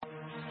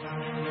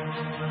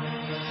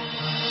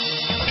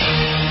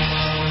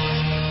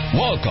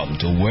Welcome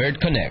to Word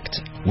Connect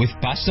with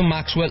Pastor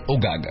Maxwell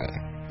Ogaga,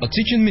 a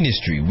teaching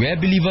ministry where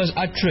believers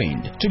are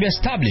trained to be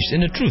established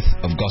in the truth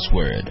of God's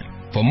Word.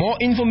 For more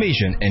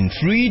information and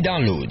free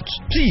downloads,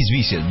 please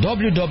visit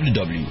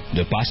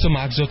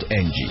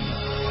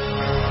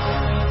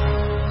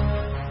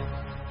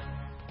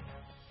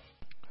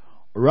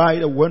www.thepastormax.ng.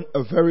 Right,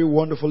 a very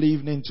wonderful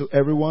evening to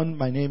everyone.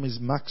 My name is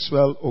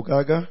Maxwell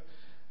Ogaga,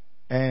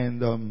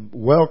 and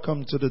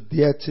welcome to the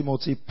Dear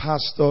Timothy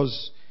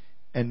Pastors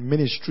and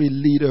Ministry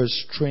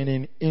Leaders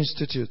Training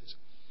Institute.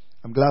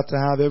 I'm glad to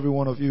have every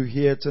one of you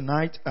here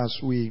tonight as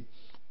we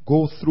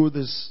go through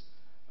this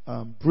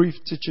brief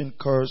teaching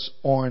course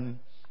on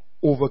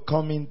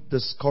overcoming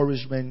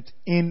discouragement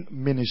in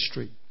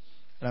ministry.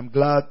 And I'm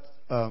glad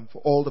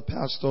for all the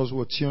pastors who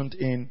are tuned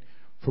in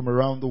from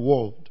around the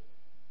world.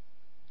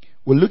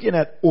 We're looking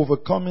at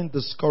overcoming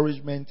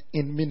discouragement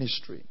in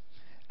ministry.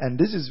 And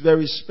this is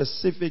very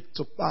specific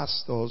to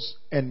pastors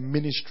and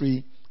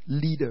ministry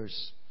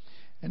leaders.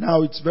 And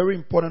now it's very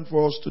important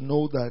for us to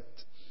know that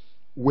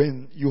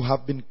when you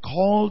have been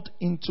called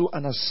into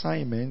an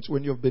assignment,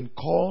 when you've been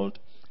called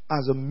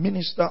as a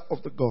minister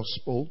of the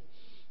gospel,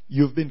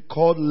 you've been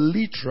called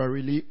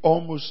literally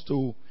almost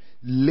to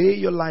lay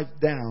your life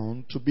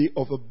down to be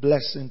of a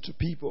blessing to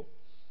people.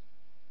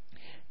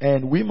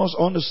 And we must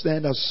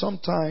understand that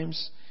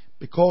sometimes,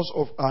 because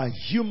of our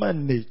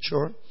human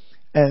nature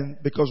and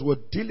because we're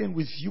dealing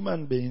with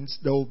human beings,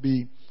 there will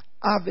be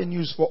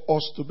avenues for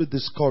us to be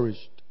discouraged.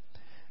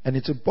 And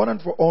it's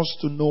important for us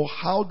to know,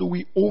 how do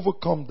we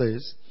overcome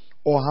this,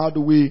 or how do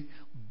we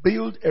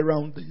build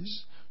around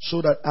this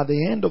so that at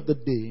the end of the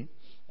day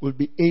we'll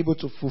be able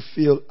to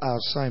fulfill our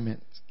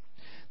assignment.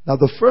 Now,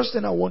 the first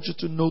thing I want you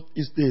to note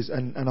is this,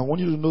 and I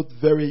want you to note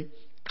very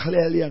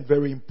clearly and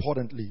very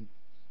importantly: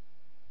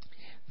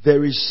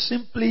 there is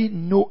simply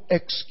no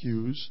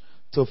excuse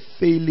to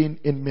failing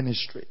in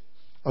ministry.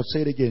 I'll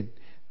say it again.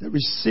 There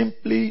is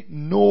simply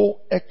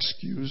no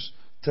excuse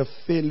to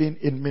failing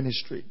in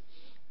ministry.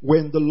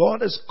 When the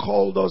Lord has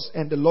called us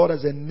and the Lord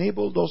has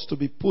enabled us to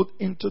be put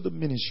into the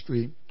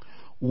ministry,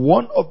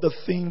 one of the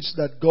things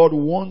that God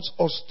wants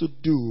us to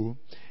do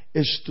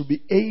is to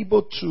be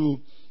able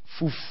to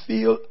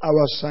fulfill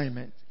our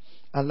assignment.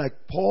 And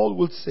like Paul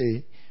would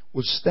say,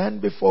 we'll stand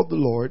before the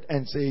Lord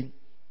and say,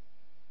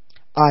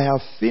 I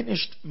have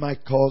finished my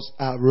course,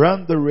 I have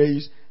run the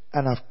race,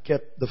 and I've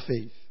kept the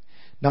faith.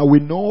 Now we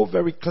know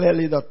very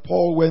clearly that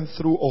Paul went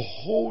through a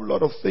whole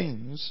lot of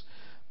things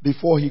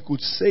before he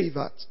could say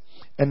that.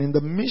 And in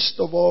the midst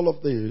of all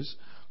of this,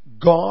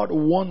 God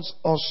wants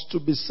us to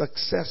be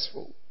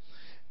successful.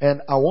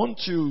 And I want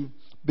to,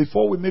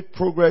 before we make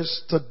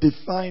progress, to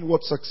define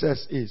what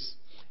success is.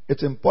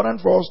 It's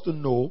important for us to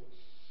know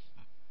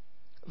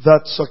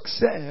that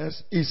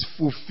success is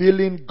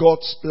fulfilling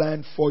God's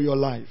plan for your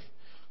life.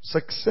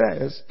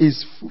 Success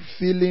is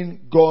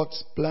fulfilling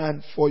God's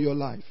plan for your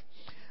life.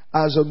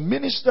 As a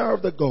minister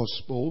of the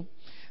gospel,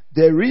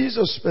 there is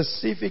a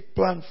specific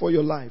plan for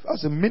your life.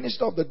 As a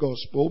minister of the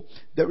gospel,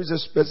 there is a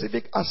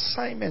specific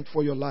assignment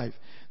for your life.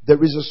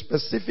 There is a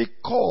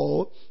specific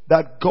call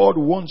that God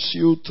wants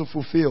you to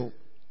fulfill.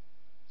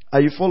 Are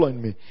you following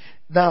me?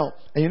 Now,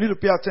 and you need to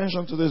pay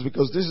attention to this,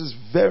 because this is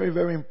very,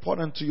 very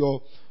important to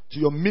your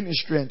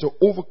ministry and to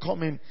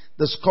overcoming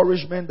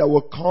discouragement that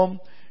will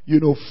come,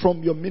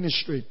 from your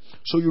ministry.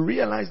 So you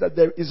realize that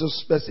there is a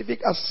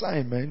specific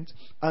assignment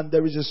and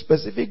there is a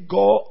specific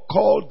call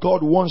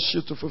God wants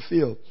you to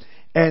fulfill.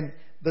 And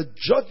the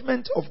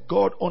judgment of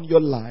God on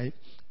your life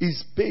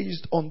is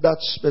based on that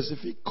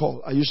specific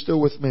call. Are you still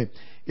with me?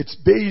 It's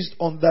based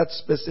on that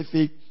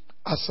specific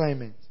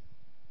assignment.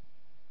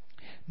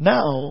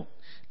 Now,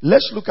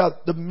 let's look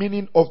at the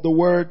meaning of the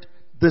word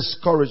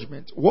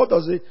discouragement. What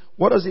does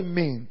it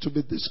mean to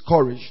be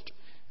discouraged?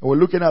 And we're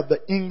looking at the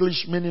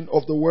English meaning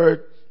of the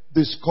word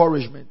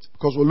discouragement,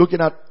 because we're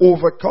looking at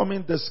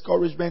overcoming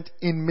discouragement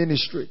in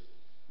ministry.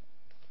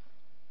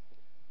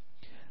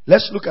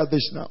 Let's look at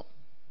this now.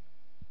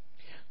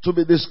 To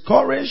be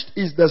discouraged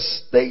is the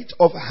state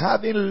of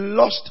having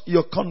lost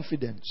your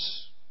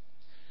confidence.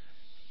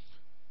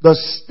 The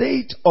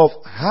state of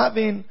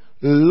having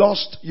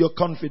lost your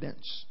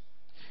confidence.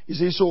 You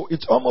see, so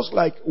it's almost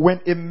like when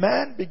a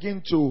man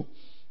begins to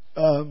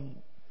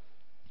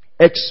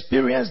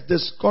experience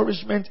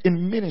discouragement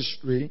in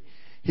ministry,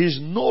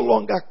 he's no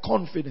longer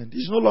confident.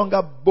 He's no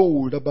longer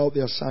bold about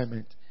the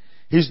assignment.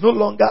 He's no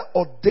longer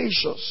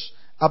audacious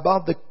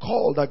about the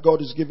call that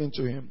God is giving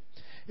to him.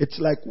 It's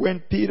like when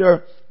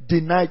Peter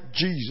denied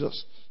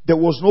Jesus. There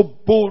was no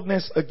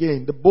boldness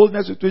again. The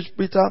boldness with which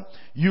Peter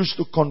used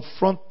to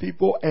confront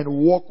people and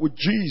walk with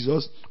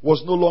Jesus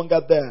was no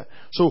longer there.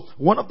 So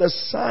one of the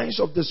signs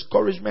of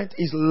discouragement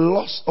is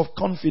loss of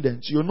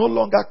confidence. You're no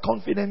longer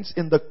confident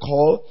in the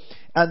call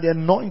and the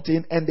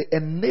anointing and the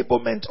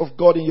enablement of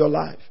God in your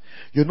life.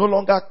 You're no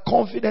longer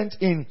confident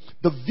in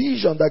the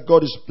vision that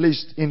God has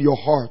placed in your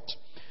heart.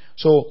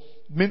 So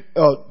the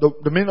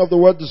meaning of the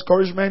word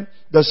discouragement,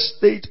 the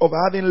state of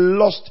having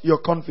lost your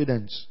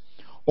confidence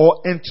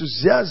or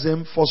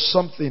enthusiasm for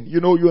something.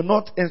 You're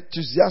not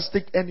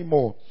enthusiastic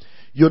anymore.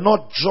 You're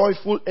not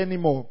joyful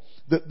anymore.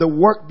 The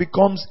work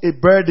becomes a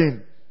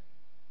burden.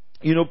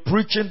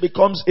 Preaching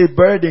becomes a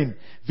burden.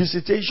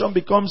 Visitation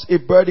becomes a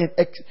burden.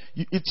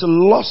 It's a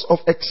loss of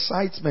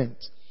excitement.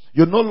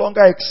 You're no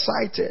longer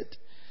excited.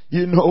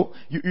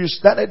 You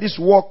started this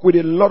walk with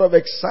a lot of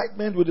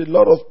excitement, with a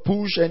lot of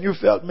push, and you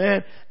felt,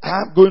 man,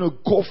 I'm going to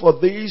go for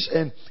this,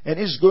 and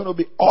it's going to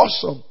be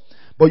awesome.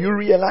 But you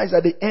realize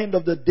at the end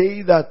of the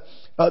day that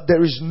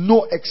there is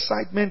no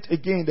excitement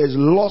again. There's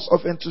loss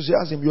of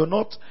enthusiasm. You're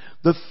not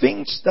the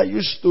things that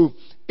used to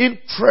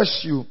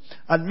impress you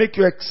and make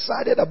you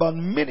excited about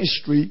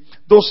ministry.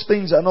 Those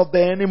things are not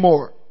there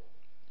anymore.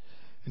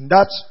 And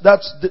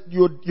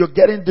you're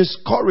getting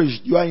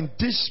discouraged. You are in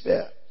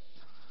despair.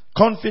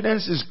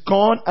 Confidence is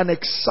gone and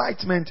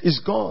excitement is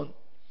gone.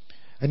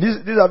 And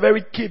these are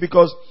very key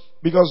because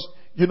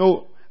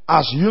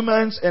as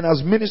humans and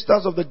as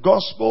ministers of the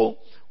gospel,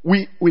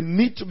 we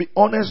need to be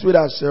honest with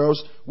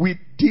ourselves. We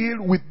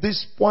deal with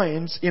these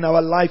points in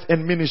our life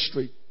and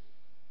ministry.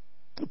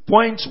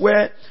 Points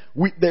where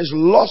there's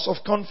loss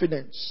of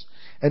confidence,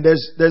 and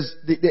there's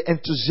the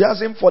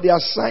enthusiasm for the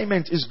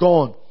assignment is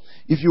gone.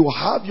 If you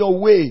have your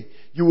way,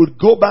 you would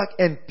go back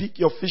and pick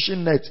your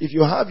fishing net. If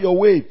you have your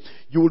way,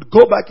 you would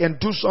go back and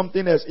do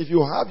something else. If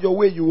you have your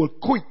way, you will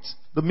quit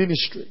the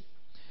ministry.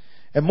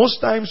 And most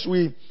times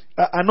we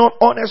are not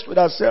honest with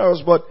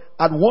ourselves, but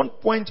at one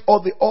point or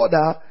the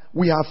other,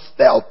 we have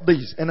felt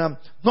this. And I'm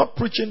not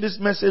preaching this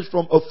message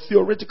from a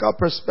theoretical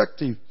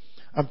perspective.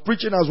 I'm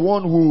preaching as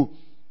one who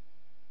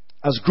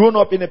has grown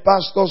up in a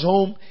pastor's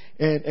home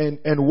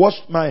and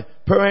watched my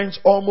parents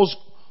almost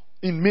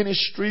in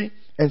ministry,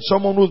 and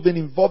someone who's been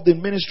involved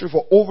in ministry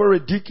for over a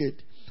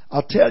decade.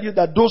 I'll tell you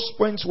that those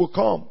points will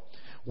come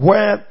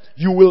where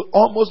you will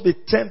almost be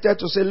tempted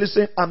to say,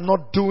 listen, I'm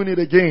not doing it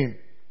again.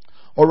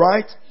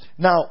 Alright?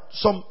 Now,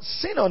 some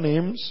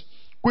synonyms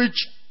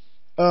which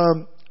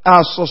are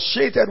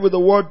associated with the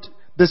word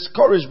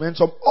discouragement,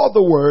 some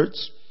other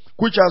words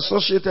which are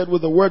associated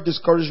with the word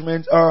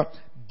discouragement are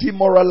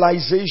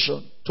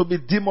demoralization. To be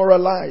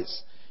demoralized.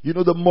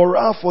 The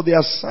morale for the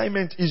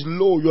assignment is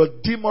low.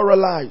 You're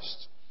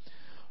demoralized.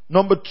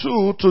 Number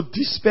 2, to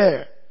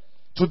despair.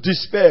 To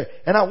despair.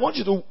 And I want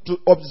you to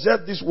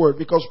observe this word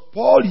because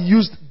Paul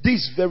used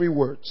these very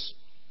words.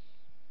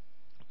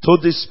 To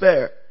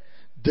despair.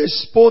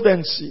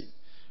 Despondency.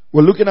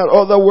 We're looking at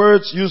other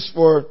words used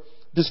for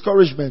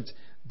discouragement.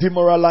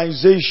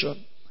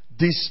 Demoralization.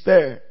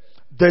 Despair.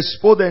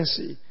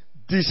 Despondency.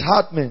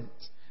 Disheartenment.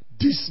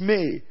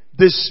 Dismay.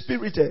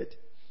 Dispirited.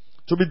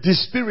 To be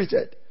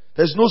dispirited.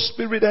 There's no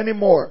spirit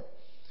anymore.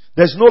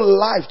 There's no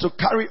life to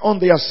carry on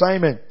the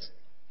assignment.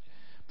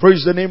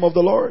 Praise the name of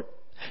the Lord.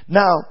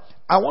 Now,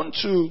 I want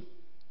to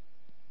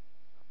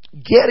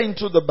get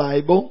into the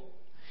Bible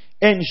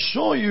and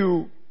show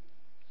you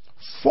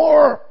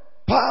 4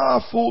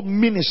 powerful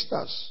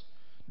ministers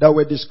that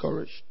were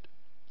discouraged.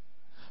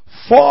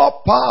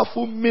 4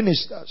 powerful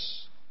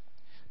ministers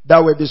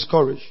that were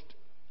discouraged.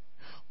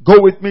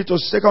 Go with me to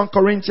 2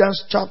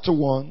 Corinthians chapter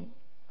 1.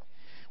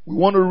 We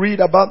want to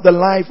read about the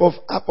life of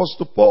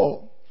Apostle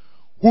Paul,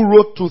 who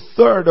wrote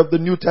 2/3 of the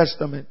New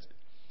Testament.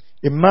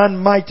 A man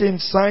mighty in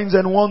signs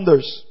and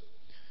wonders.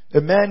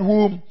 A man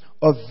whom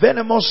a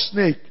venomous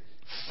snake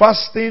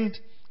fastened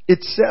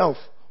itself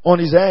on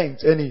his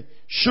hands and he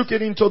shook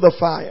it into the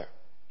fire.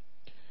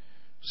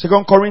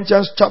 2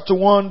 Corinthians chapter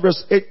 1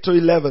 verse 8 to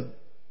 11.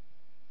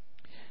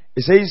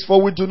 It says,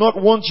 for we do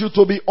not want you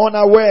to be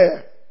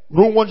unaware.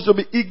 We don't want you to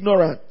be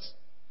ignorant,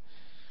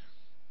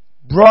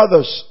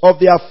 brothers, of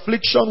the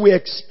affliction we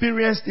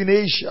experienced in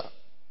Asia.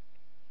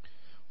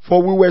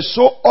 For we were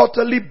so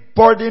utterly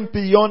burdened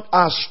beyond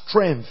our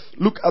strength.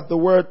 Look at the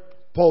word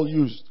Paul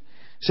used.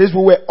 It says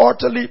we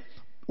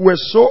were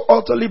so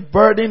utterly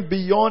burdened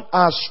beyond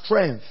our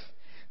strength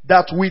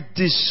that we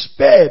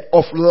despaired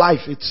of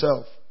life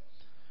itself.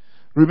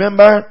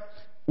 Remember,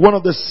 one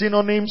of the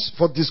synonyms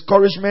for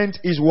discouragement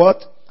is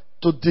what?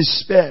 To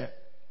despair.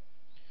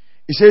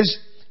 It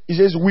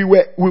says we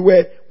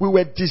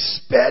were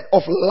despaired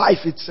of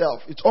life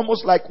itself. It's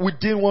almost like we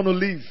didn't want to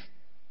live.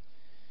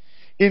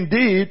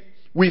 Indeed,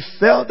 we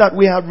felt that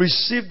we had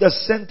received the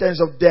sentence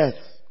of death.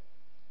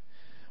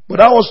 But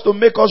that was to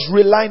make us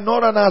rely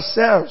not on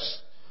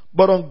ourselves,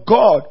 but on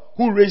God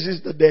who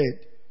raises the dead.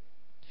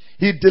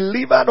 He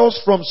delivered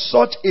us from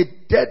such a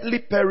deadly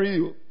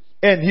peril,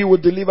 and He will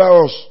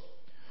deliver us.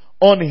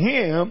 On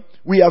Him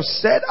we have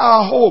set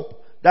our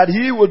hope that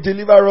He will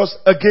deliver us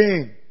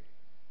again.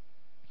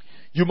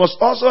 You must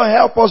also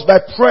help us by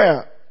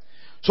prayer,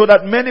 so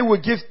that many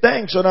will give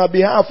thanks on our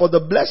behalf for the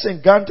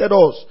blessing granted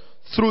us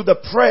through the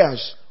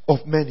prayers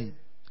of many.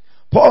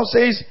 Paul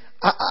says,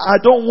 I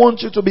don't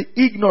want you to be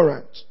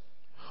ignorant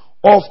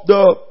of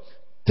the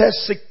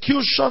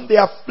persecution,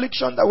 the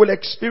affliction that we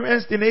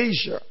experienced in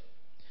Asia.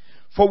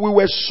 For we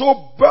were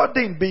so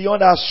burdened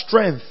beyond our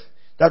strength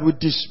that we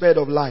despaired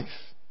of life.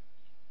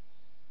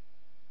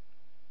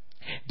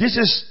 This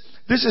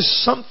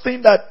is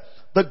something that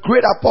the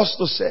great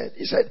apostle said.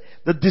 He said,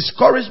 the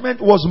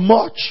discouragement was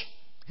much.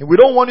 And we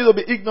don't want you to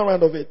be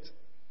ignorant of it.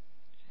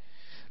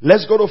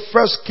 Let's go to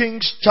 1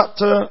 Kings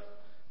chapter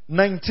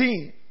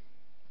 19.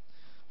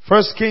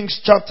 1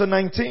 Kings chapter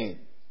 19.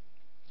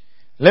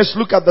 Let's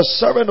look at the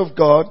servant of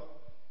God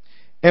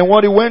and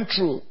what he went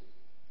through.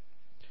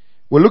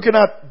 We're looking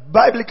at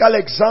biblical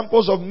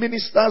examples of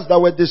ministers that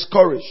were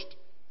discouraged.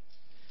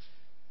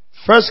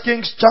 1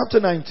 Kings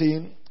chapter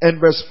 19 and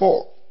verse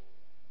 4.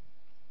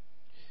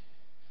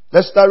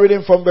 Let's start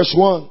reading from verse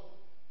 1.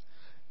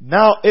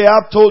 Now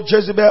Ahab told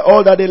Jezebel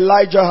all that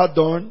Elijah had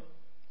done,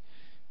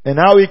 and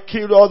how he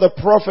killed all the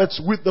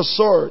prophets with the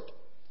sword.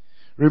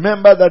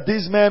 Remember that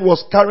this man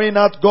was carrying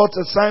out God's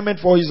assignment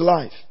for his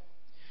life.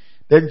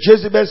 Then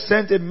Jezebel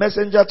sent a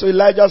messenger to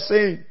Elijah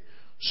saying,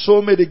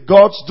 so may the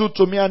gods do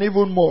to me and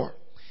even more,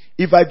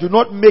 if I do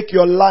not make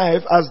your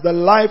life as the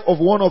life of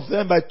one of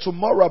them by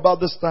tomorrow about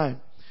this time.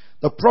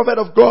 The prophet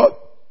of God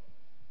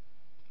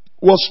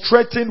was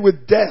threatened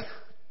with death.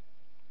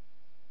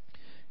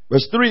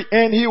 Verse 3,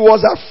 and he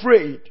was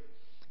afraid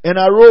and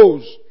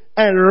arose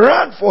and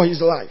ran for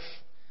his life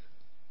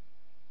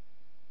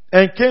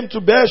and came to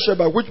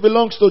Beersheba, which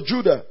belongs to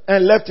Judah,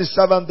 and left his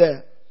servant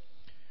there.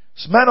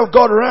 This man of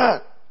God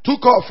ran,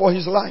 took off for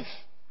his life.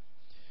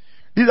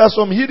 These are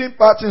some hidden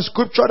parts in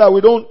scripture that we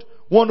don't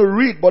want to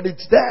read, but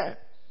it's there.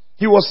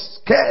 He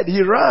was scared,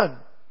 he ran.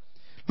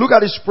 Look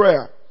at his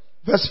prayer.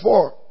 Verse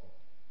 4.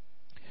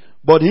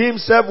 But he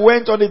himself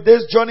went on a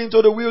day's journey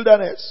into the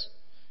wilderness,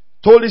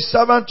 told his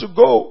servant to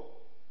go.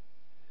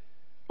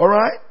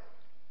 Alright?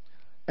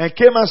 And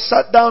came and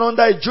sat down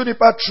under a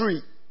juniper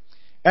tree.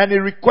 And he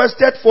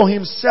requested for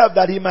himself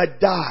that he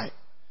might die.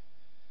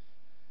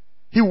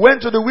 He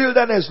went to the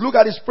wilderness. Look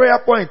at his prayer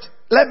point.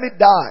 Let me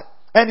die.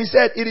 And he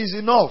said, it is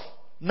enough.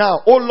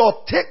 Now, O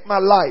Lord, take my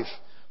life,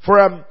 for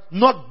I'm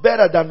not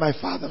better than my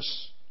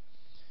father's.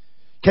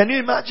 Can you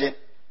imagine?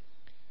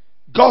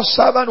 God's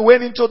servant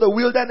went into the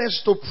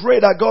wilderness to pray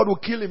that God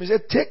would kill him. He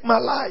said, take my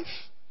life.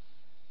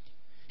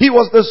 He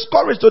was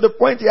discouraged to the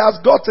point he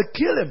asked God to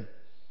kill him.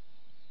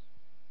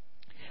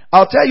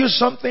 I'll tell you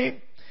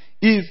something.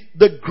 If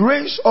the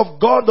grace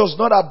of God does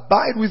not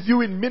abide with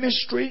you in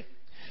ministry,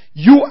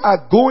 you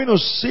are going to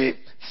see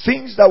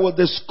things that will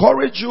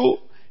discourage you.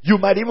 You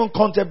might even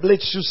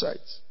contemplate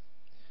suicide.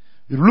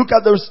 You look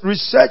at the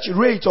research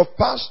rate of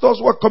pastors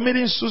who are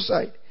committing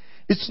suicide.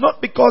 It's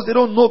not because they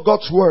don't know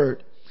God's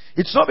word.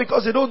 It's not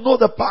because they don't know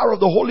the power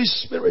of the Holy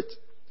Spirit.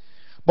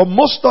 But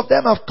most of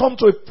them have come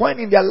to a point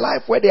in their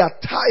life where they are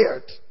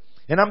tired.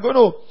 And I'm going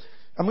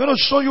to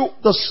show you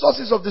the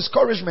sources of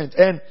discouragement.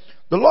 And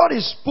the Lord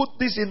has put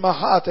this in my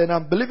heart, and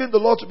I'm believing the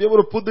Lord to be able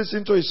to put this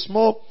into a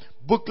small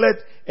booklet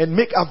and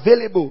make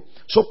available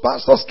so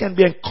pastors can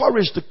be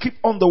encouraged to keep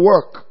on the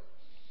work.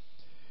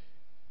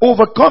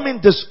 Overcoming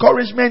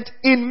discouragement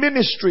in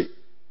ministry.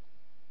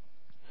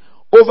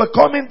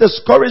 Overcoming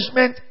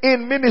discouragement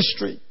in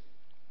ministry.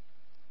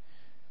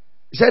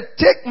 He said,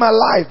 take my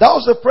life. That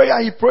was the prayer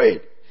he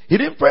prayed. He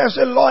didn't pray and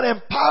say, Lord,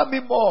 empower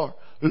me more.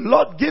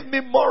 Lord, give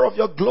me more of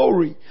your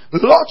glory.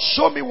 Lord,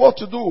 show me what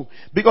to do.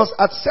 Because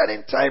at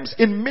certain times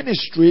in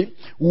ministry,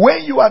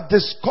 when you are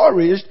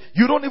discouraged,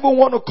 you don't even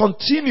want to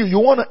continue. You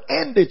want to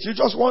end it. You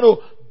just want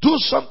to do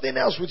something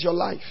else with your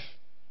life.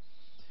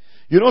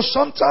 You know,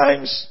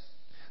 sometimes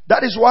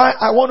that is why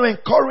I want to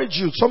encourage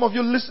you. Some of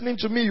you listening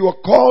to me, you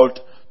are called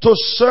to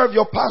serve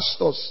your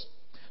pastors.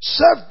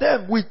 Serve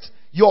them with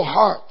your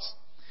heart.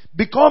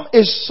 Become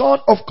a son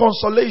of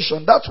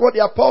consolation. That's what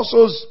the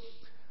apostles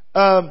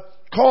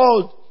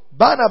called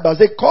Barnabas.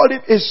 They called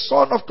him a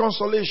son of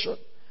consolation.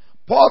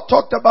 Paul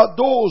talked about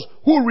those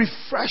who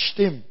refreshed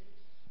him.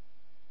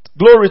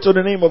 Glory to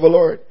the name of the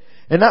Lord.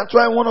 And that's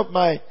why one of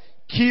my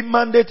key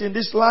mandates in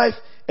this life,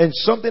 and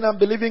something I'm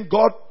believing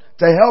God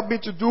to help me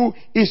to do,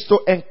 is to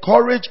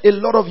encourage a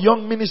lot of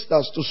young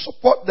ministers, to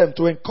support them,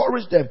 to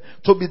encourage them,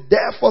 to be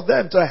there for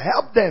them, to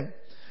help them,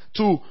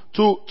 to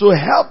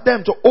help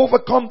them to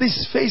overcome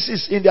these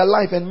phases in their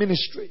life and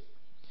ministry.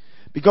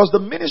 Because the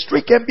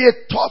ministry can be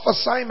a tough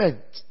assignment.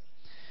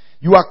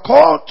 You are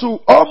called to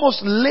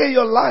almost lay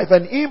your life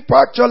and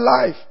impact your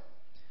life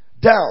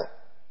down.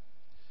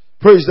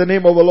 Praise the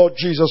name of the Lord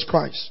Jesus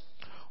Christ.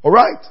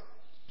 Alright.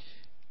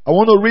 I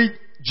want to read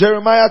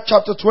Jeremiah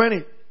chapter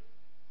 20.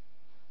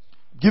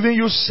 Giving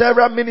you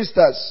several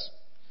ministers,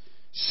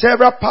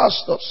 several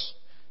pastors,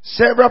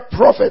 several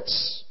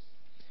prophets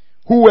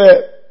who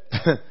were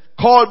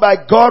called by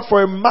God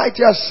for a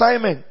mighty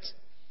assignment,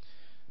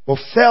 but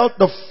felt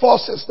the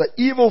forces, the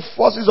evil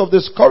forces of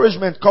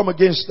discouragement come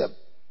against them.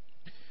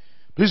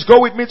 Please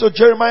go with me to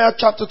Jeremiah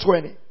chapter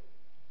 20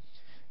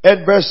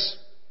 and verse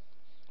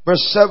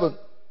 7.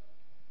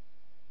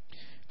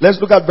 Let's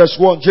look at verse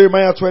 1.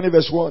 Jeremiah 20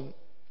 verse 1.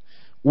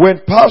 When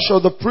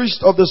Pashur, the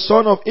priest of the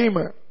son of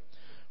Immer,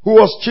 who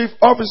was chief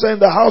officer in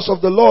the house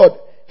of the Lord,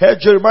 heard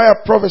Jeremiah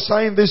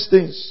prophesying these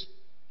things.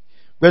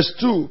 Verse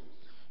 2.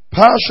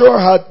 Pashur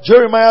had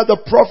Jeremiah the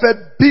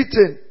prophet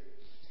beaten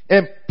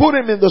and put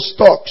him in the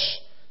stocks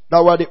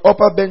that were the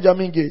upper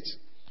Benjamin gate,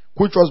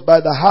 which was by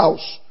the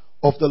house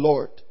of the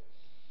Lord.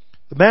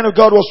 The man of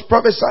God was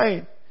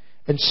prophesying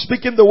and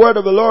speaking the word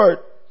of the Lord,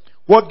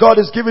 what God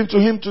is giving to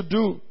him to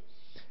do.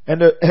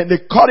 And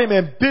they caught him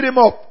and beat him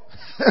up.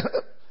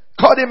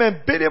 Caught him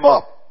and beat him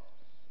up.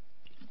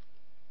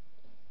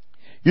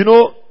 You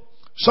know,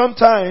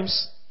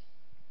 sometimes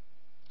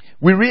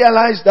we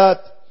realize that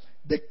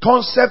the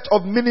concept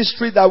of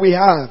ministry that we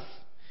have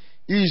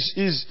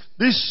is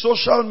this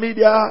social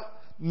media,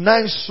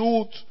 nice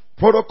suit,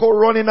 protocol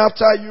running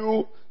after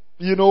you,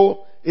 you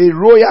know, a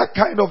royal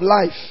kind of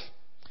life.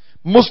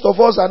 Most of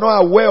us are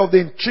not aware of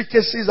the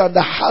intricacies and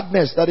the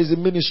hardness that is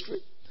in ministry.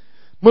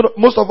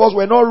 Most of us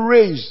were not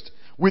raised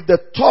with the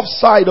tough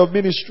side of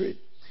ministry.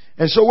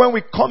 And so when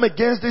we come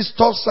against this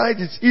tough side,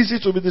 it's easy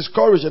to be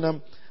discouraged. And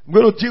I'm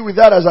going to deal with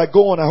that as I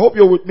go on. I hope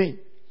you're with me.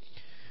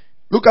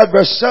 Look at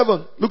verse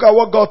 7. Look at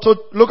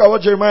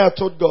what Jeremiah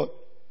told God.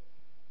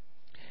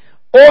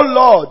 Oh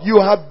Lord, you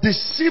have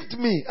deceived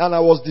me and I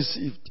was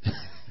deceived.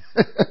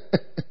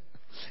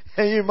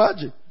 Can you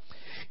imagine?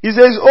 He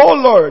says, oh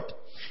Lord,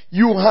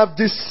 you have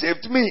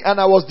deceived me and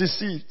I was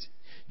deceived.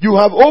 You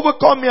have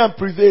overcome me and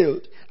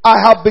prevailed. I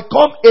have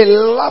become a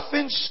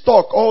laughing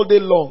stock all day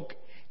long.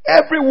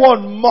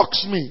 Everyone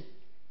mocks me.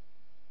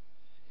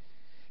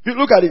 You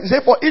look at it. He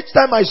said, for each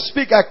time I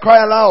speak, I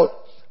cry aloud.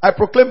 I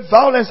proclaim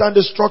violence and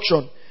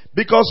destruction.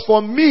 Because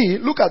for me,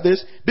 look at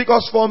this,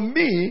 because for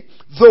me,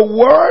 the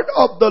word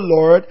of the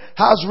Lord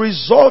has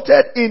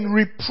resulted in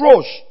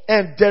reproach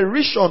and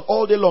derision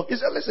all day long. He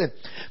said, listen,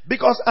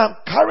 because I'm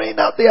carrying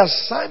out the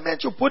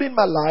assignment you put in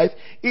my life,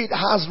 it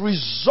has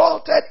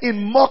resulted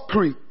in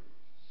mockery.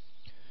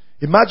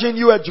 Imagine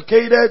you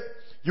educated,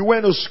 you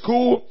went to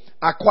school,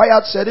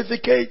 acquired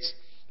certificates,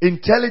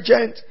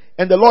 intelligent,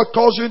 and the Lord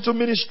calls you into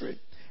ministry.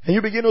 And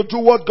you begin to do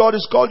what God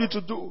has called you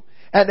to do.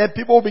 And then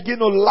people begin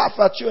to laugh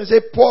at you and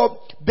say, poor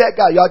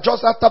beggar, you are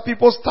just after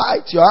people's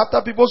tithes, you are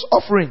after people's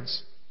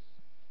offerings.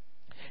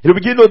 They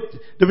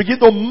begin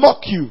to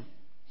mock you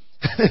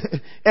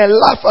and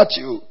laugh at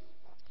you.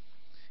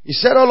 He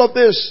said all of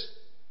this.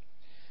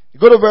 You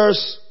go to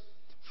verse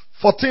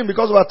 14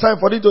 because of our time,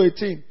 14 to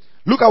 18.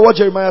 Look at what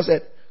Jeremiah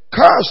said.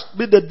 Cursed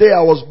be the day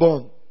I was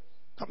born.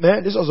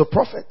 Man, this was a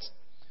prophet.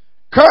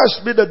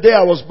 Cursed be the day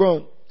I was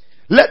born.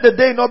 Let the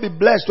day not be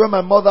blessed when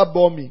my mother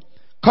bore me.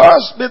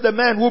 Cursed be the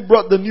man who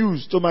brought the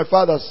news to my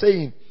father,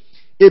 saying,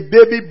 a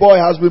baby boy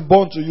has been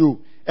born to you,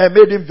 and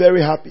made him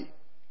very happy.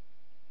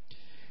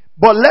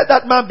 But let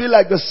that man be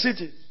like the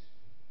city,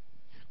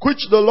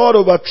 which the Lord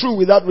overthrew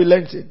without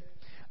relenting.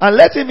 And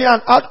let him hear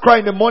an outcry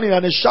in the morning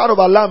and a shout of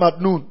alarm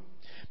at noon.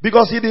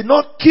 Because he did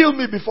not kill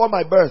me before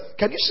my birth.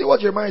 Can you see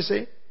what Jeremiah is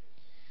saying?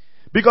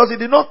 Because he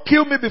did not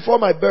kill me before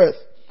my birth,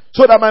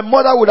 so that my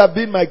mother would have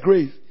been my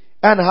grave,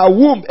 and her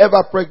womb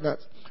ever pregnant.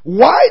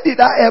 Why did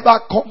I ever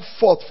come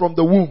forth from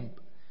the womb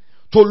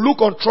to look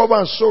on trouble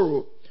and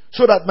sorrow,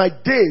 so that my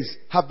days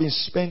have been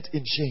spent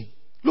in shame?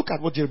 Look at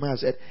what Jeremiah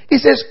said. He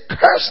says,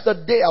 curse the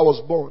day I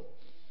was born.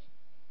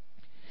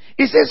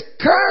 He says,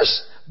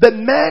 curse the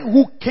man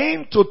who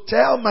came to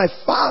tell my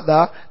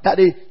father that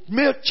a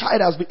male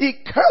child has been. He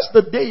cursed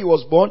the day he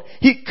was born.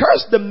 He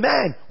cursed the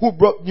man who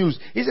brought news.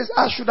 He says,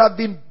 I should have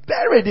been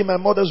buried in my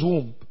mother's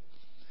womb.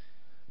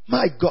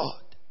 My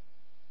God.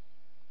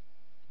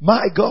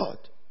 My God.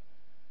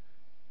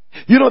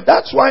 You know,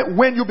 that's why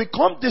when you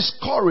become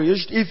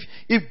discouraged,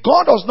 if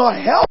God does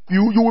not help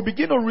you, you will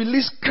begin to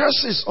release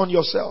curses on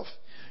yourself.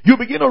 You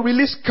begin to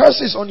release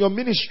curses on your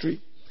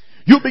ministry.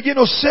 You begin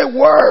to say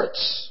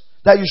words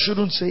that you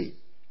shouldn't say.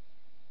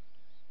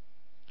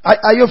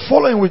 Are you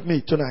following with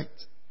me tonight?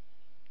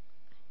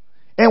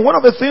 And one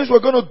of the things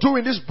we're going to do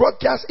in this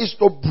broadcast is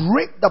to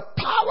break the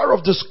power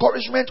of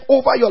discouragement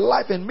over your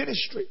life and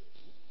ministry.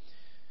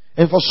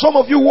 And for some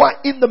of you who are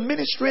in the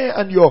ministry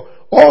and you're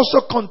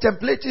also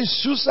contemplating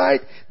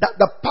suicide, that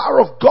the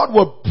power of God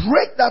will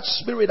break that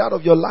spirit out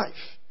of your life.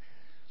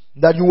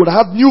 That you would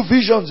have new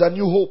visions and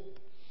new hope.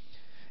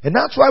 And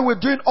that's why we're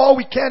doing all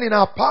we can in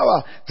our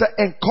power to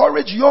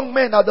encourage young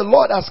men that the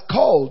Lord has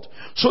called,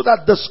 so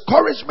that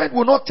discouragement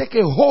will not take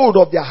a hold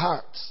of their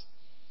hearts.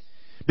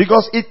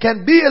 Because it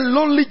can be a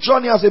lonely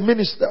journey as a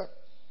minister.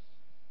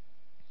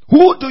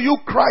 Who do you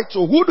cry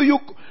to? Who do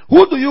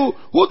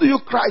you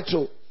cry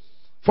to?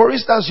 For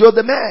instance, you're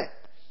the man.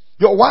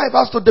 Your wife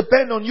has to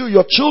depend on you.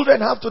 Your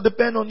children have to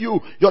depend on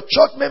you. Your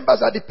church members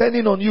are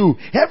depending on you.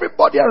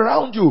 Everybody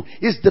around you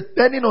is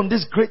depending on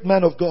this great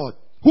man of God.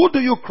 Who do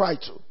you cry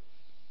to?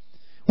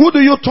 Who do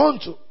you turn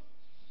to?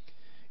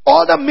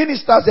 Other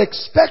ministers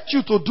expect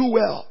you to do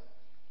well.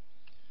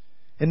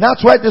 And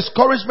that's why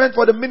discouragement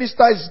for the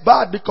minister is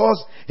bad,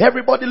 because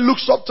everybody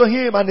looks up to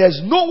him and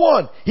there's no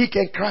one he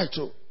can cry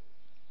to.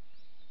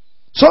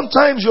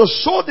 Sometimes you're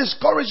so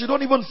discouraged you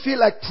don't even feel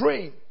like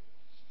praying.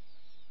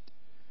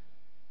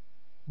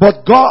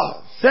 But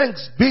God,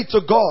 thanks be to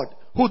God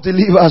who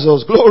delivers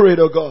us. Glory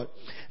to God.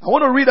 I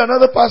want to read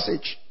another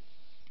passage.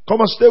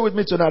 Come and stay with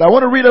me tonight. I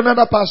want to read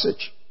another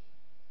passage.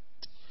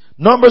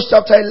 Numbers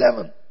chapter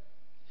 11.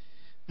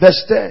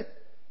 Verse 10.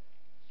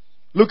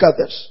 Look at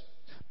this.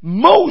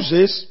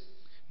 Moses,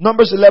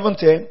 Numbers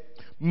 11:10.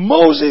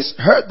 Moses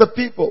heard the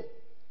people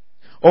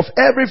of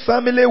every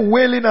family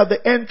wailing at the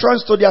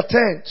entrance to their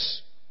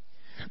tents.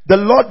 The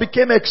Lord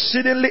became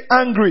exceedingly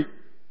angry,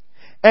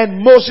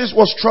 And Moses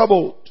was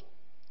troubled.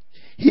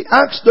 He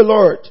asked the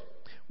Lord,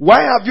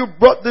 why have you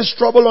brought this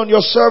trouble on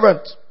your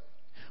servant?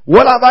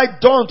 What have I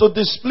done to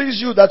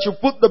displease you that you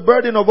put the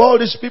burden of all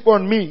these people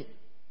on me?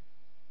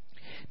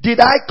 Did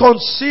I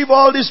conceive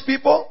all these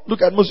people?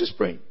 Look at Moses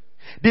praying.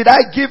 Did I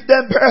give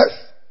them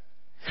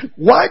birth?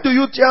 Why do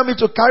you tell me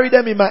to carry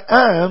them in my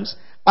arms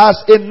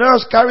as a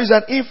nurse carries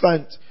an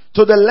infant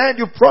to the land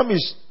you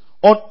promised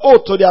on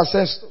oath to the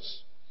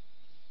ancestors?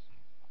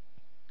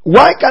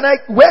 Where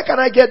can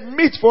I get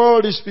meat for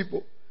all these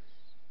people?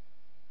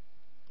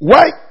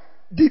 Why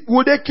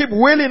would they keep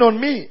wailing on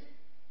me?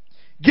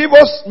 Give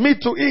us meat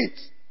to eat.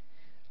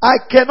 I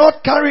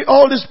cannot carry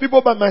all these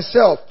people by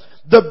myself.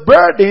 The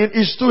burden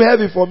is too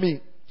heavy for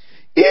me.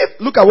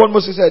 Look at what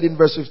Moses said in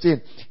verse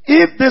 15.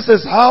 If this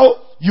is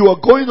how you are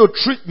going to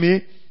treat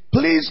me,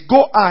 please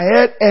go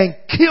ahead and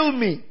kill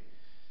me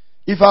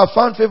if I have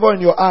found favor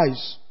in your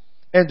eyes,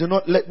 and do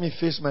not let me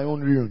face my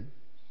own ruin.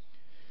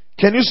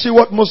 Can you see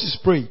what Moses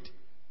prayed?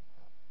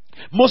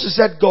 Moses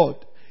said,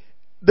 God,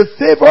 the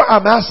favor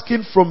I'm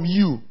asking from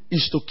you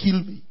is to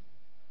kill me.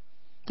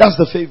 That's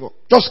the favor.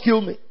 Just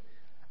kill me.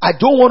 I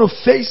don't want to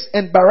face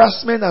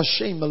embarrassment and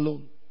shame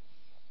alone.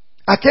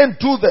 I can't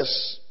do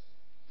this.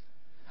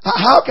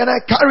 How can I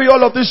carry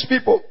all of these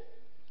people?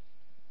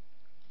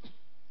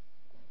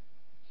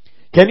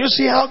 Can you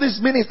see how these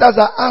ministers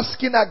are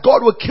asking that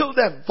God will kill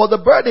them for the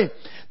burden?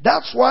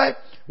 That's why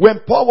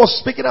when Paul was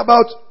speaking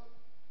about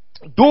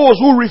those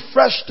who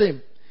refreshed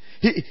him,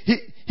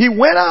 he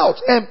went out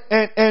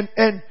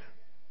and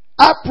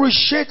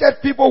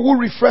appreciated people who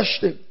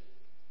refreshed him.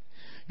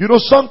 You know,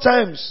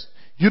 sometimes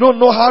you don't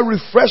know how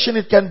refreshing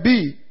it can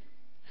be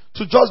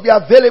to just be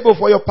available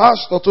for your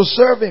pastor, to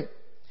serve him.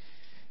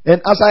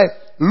 And as I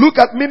look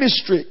at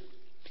ministry,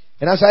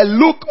 and as I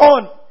look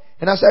on,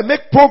 and as I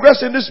make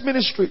progress in this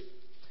ministry,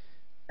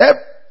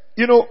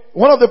 you know,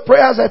 one of the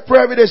prayers I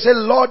pray every day, say,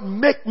 Lord,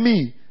 make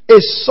me a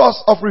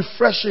source of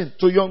refreshing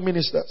to young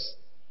ministers.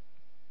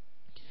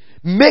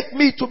 Make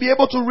me to be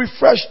able to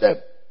refresh them.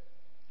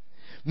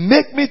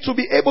 Make me to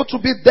be able to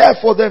be there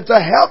for them, to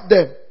help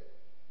them.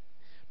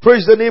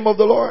 Praise the name of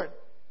the Lord.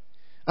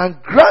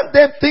 And grant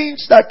them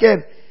things that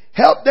can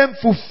help them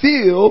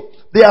fulfill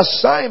the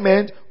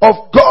assignment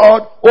of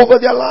God over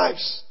their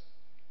lives.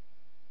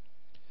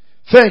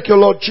 Thank you,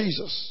 Lord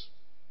Jesus.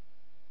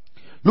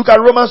 Look at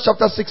Romans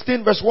chapter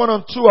 16 verse 1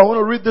 and 2. I want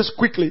to read this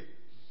quickly.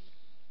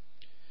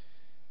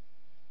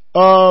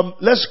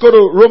 Let's go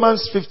to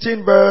Romans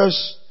 15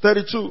 verse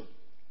 32.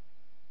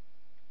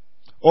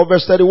 Or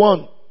verse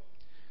 31.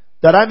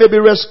 That I may be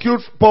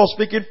rescued, Paul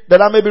speaking,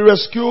 that I may be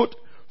rescued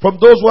from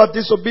those who are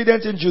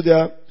disobedient in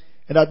Judea,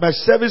 and that my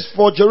service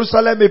for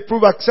Jerusalem may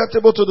prove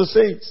acceptable to the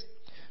saints.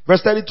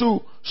 Verse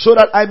 32, so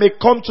that I may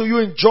come to you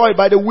in joy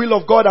by the will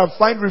of God and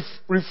find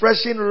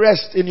refreshing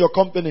rest in your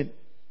company.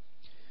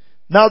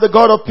 Now the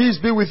God of peace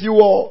be with you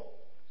all.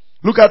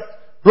 Look at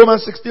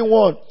Romans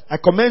 16:1. I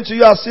commend to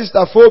you our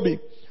sister Phoebe,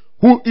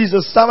 who is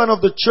a servant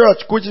of the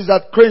church which is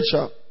at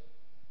Crete,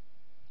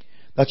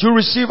 that you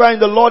receive her in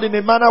the Lord in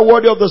a manner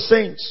worthy of the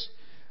saints,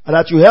 and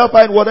that you help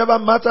her in whatever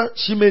matter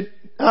she may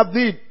have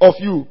need of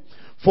you.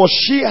 For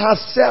she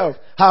herself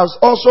has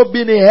also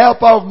been a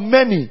helper of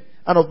many,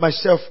 and of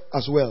myself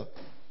as well.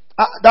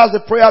 That's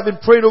the prayer I've been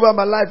praying over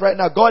my life right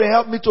now. God,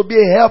 help me to be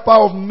a helper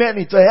of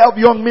many, to help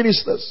young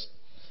ministers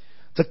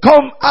to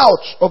come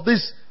out of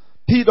this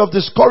pit of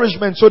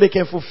discouragement so they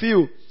can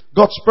fulfill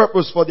God's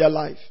purpose for their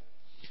life.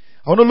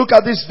 I want to look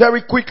at this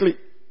very quickly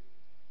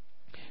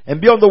and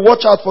be on the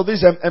watch out for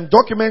this. I'm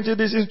documenting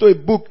this into a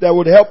book that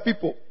would help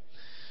people.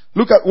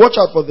 Watch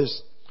out for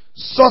this.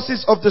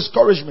 Sources of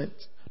discouragement.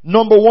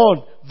 Number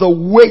one, the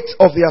weight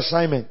of the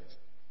assignment.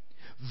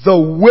 The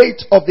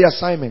weight of the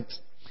assignment.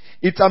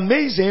 It's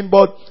amazing,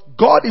 but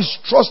God is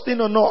trusting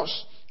on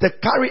us to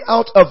carry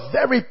out a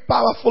very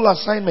powerful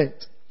assignment.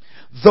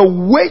 The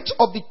weight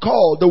of the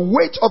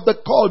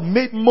call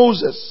made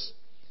Moses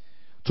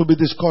to be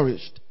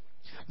discouraged.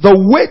 The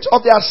weight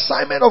of the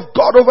assignment of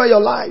God over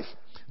your life,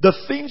 the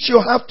things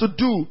you have to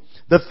do,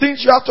 the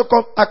things you have to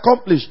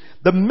accomplish,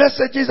 the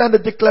messages and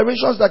the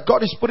declarations that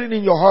God is putting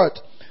in your heart,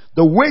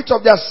 the weight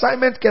of the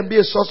assignment can be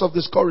a source of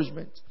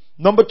discouragement.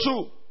 Number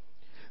two,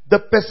 the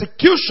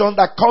persecution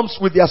that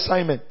comes with the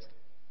assignment.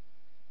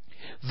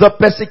 The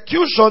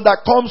persecution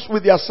that comes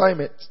with the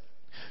assignment.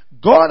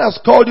 God has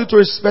called you to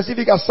a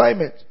specific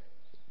assignment.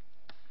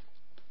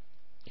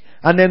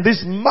 And then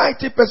this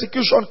mighty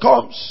persecution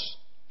comes.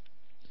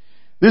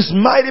 This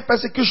mighty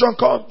persecution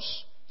comes.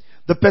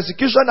 The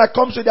persecution that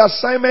comes with the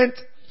assignment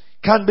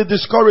can be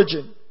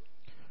discouraging.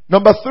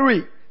 Number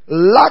three,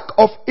 lack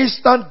of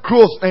instant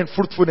growth and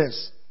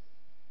fruitfulness.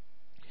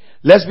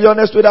 Let's be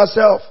honest with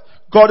ourselves.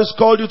 God has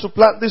called you to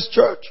plant this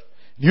church.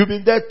 You've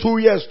been there 2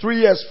 years,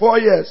 3 years, 4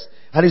 years.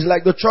 And it's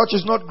like the church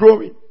is not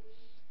growing.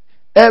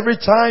 Every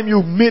time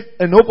you meet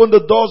and open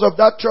the doors of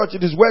that church,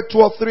 it is where 2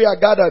 or 3 are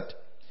gathered.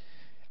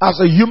 As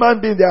a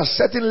human being, there are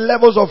certain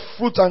levels of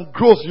fruit and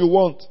growth you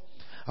want.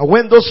 And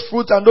when those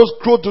fruit and those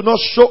growth do not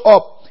show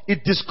up,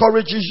 it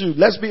discourages you.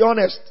 Let's be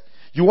honest.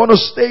 You want to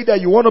stay there.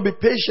 You want to be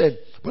patient.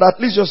 But at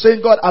least you're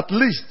saying, God, at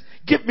least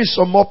give me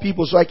some more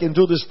people so I can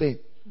do this thing.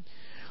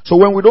 So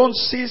when we don't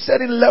see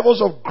certain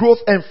levels of growth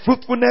and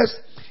fruitfulness,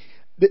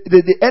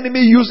 the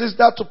enemy uses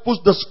that to push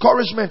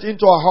discouragement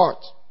into our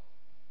heart.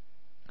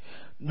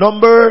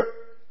 Number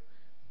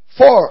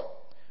 4.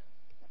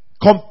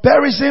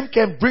 Comparison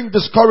can bring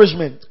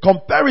discouragement.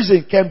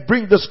 Comparison can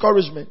bring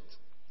discouragement.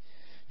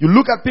 You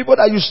look at people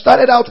that you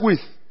started out with.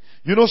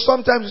 You know,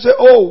 sometimes you say,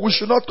 oh, we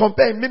should not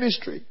compare in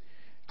ministry.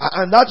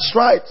 And that's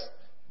right.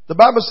 The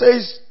Bible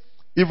says,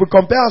 if we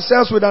compare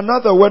ourselves with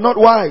another, we're not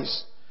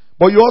wise.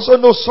 But you also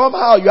know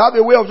somehow you have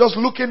a way of just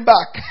looking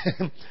back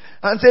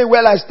and saying,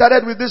 well, I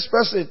started with this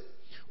person.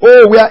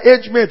 Oh, we are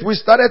age mates. We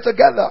started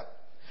together.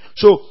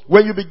 So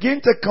when you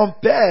begin to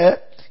compare,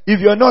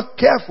 if you're not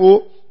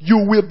careful,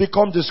 you will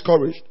become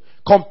discouraged.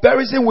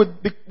 Comparison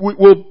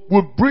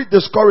will breed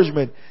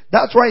discouragement.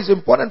 That's why it's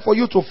important for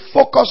you to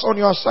focus on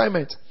your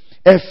assignment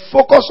and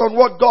focus on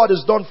what God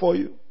has done for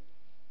you.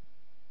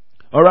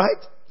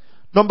 Alright?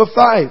 Number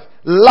 5,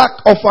 lack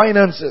of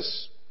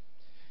finances.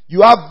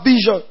 You have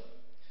vision.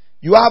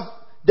 You have,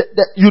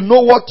 you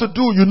know what to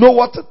do. You know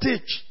what to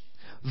teach.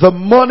 The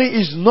money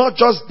is not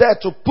just there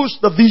to push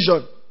the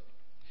vision.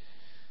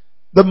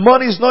 The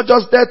money is not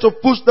just there to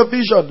push the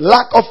vision.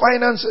 Lack of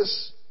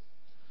finances.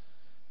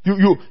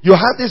 You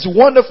have these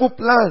wonderful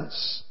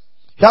plans.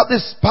 You have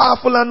this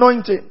powerful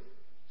anointing.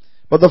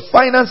 But the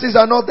finances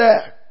are not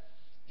there.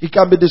 It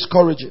can be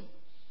discouraging.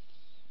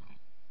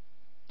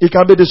 It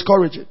can be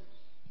discouraging.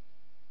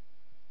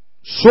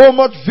 So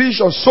much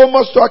vision, so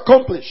much to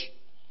accomplish,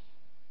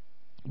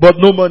 but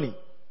no money.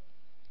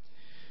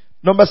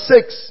 Number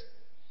 6,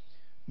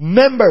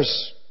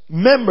 members,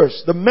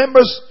 the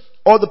members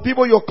or the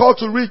people you're called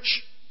to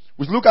reach.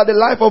 We look at the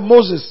life of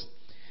Moses.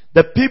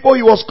 The people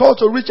he was called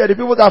to reach are the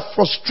people that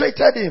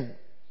frustrated him.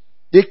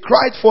 They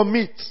cried for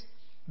meat.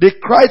 They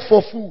cried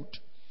for food.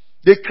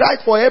 They cried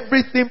for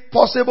everything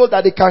possible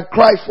that they can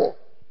cry for.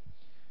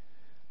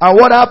 And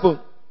what happened?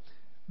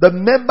 The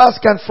members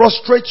can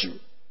frustrate you.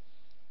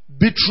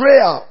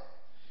 Betrayal.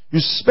 You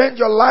spend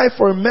your life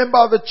for a member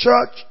of the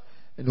church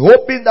and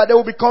hoping that they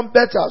will become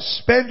better.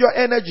 Spend your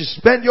energy,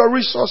 spend your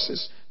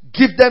resources,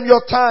 give them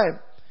your time.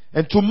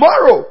 And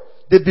tomorrow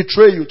they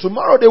betray you.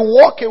 Tomorrow they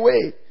walk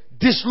away.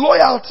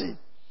 Disloyalty.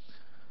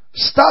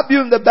 Stab you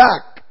in the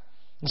back.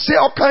 Say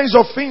all kinds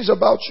of things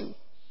about you.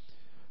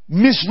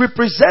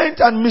 Misrepresent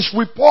and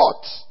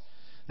misreport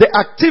the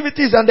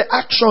activities and the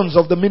actions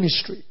of the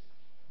ministry.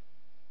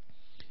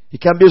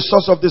 It can be a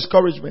source of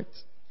discouragement.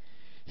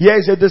 Here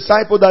is a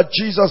disciple that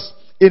Jesus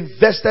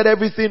invested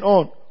everything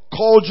on,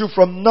 called you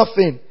from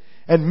nothing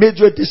and made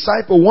you a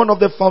disciple, one of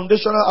the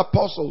foundational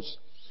apostles.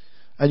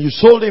 And you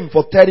sold him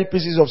for 30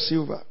 pieces of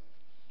silver.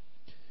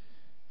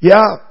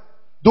 Yeah,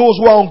 those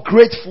who are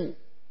ungrateful,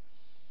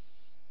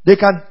 they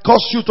can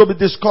cause you to be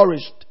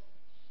discouraged.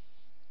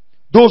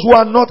 Those who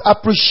are not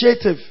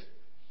appreciative.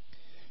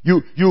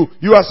 You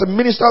as a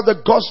minister of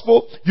the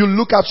gospel, you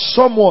look at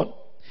someone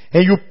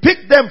and you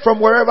pick them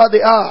from wherever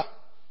they are.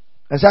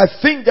 And say,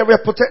 I think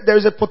there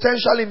is a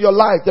potential in your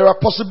life. There are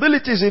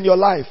possibilities in your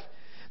life.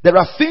 There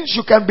are things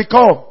you can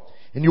become.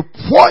 And you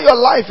pour your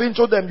life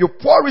into them. You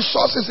pour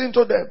resources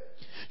into them.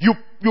 You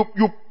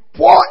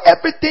pour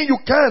everything you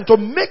can to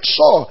make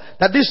sure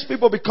that these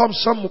people become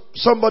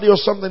somebody or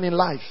something in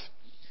life.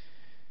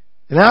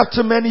 And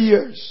after many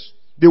years,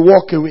 they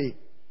walk away.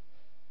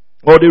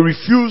 Or they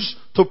refuse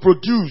to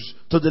produce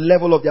to the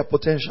level of their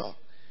potential.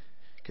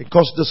 It can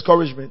cause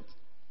discouragement.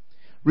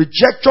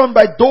 Rejection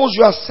by those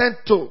you are sent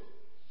to.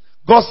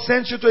 God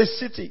sends you to a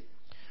city.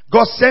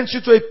 God sends you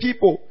to a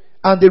people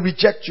and they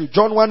reject you.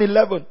 John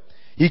 1:11.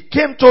 He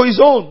came to his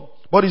own,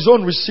 but his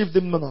own received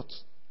him not.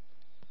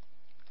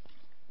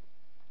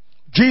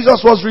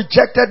 Jesus was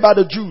rejected by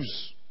the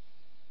Jews.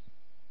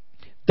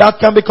 That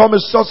can become a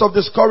source of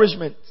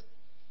discouragement.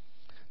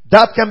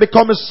 That can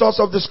become a source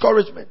of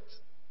discouragement.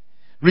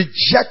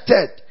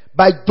 Rejected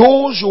by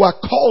those you are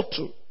called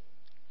to.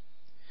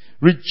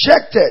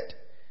 Rejected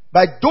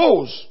by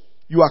those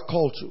you are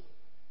called to.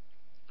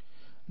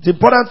 It's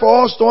important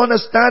for us to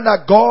understand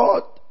that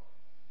God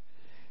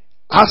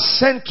has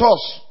sent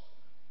us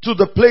to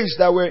the place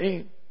that we're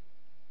in.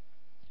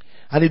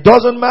 And it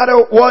doesn't matter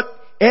what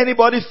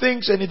anybody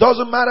thinks, and it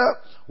doesn't matter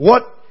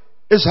what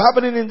is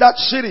happening in that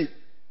city.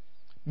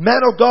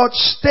 Man of God,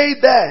 stay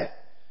there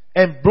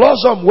and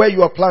blossom where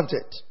you are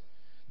planted.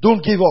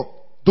 Don't give up.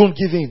 Don't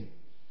give in.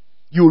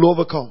 You will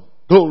overcome.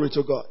 Glory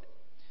to God.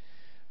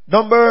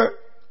 Number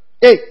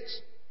 8.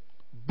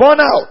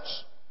 Burnout.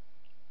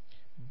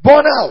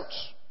 Burnout.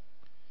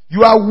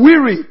 You are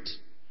wearied.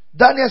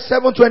 Daniel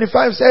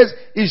 7:25 says,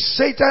 if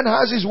Satan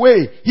has his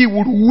way, he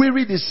would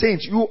weary the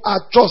saints. You are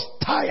just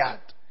tired.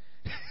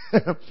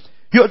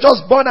 You're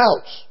just burnt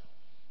out.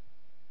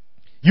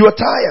 You're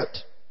tired.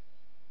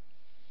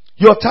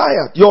 You're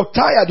tired. You're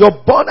tired.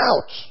 You're burnt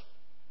out.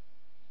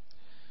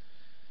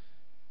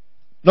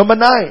 Number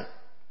 9.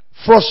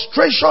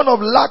 Frustration of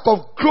lack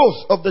of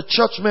growth of the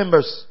church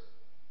members.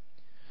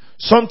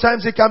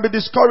 Sometimes it can be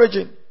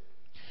discouraging.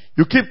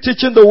 You keep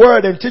teaching the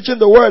word and teaching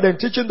the word and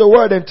teaching the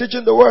word and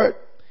teaching the word.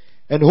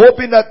 and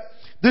hoping that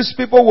these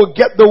people will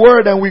get the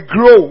word and we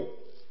grow.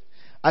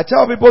 I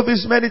tell people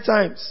this many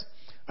times.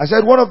 I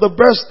said one of the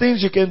best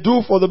things you can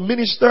do for the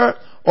minister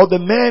or the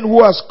man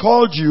who has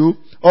called you,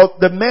 or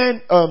the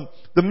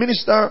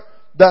minister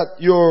that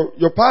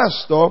your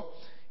pastor,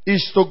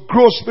 is to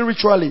grow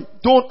spiritually.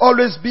 Don't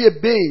always be a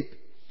babe.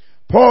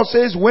 Paul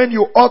says when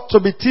you ought to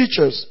be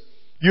teachers,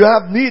 you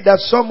have need that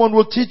someone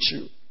will teach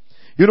you.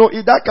 You know,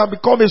 that can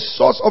become a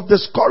source of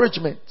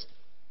discouragement.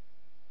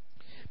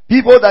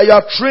 People that you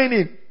are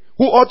training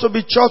who ought to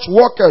be church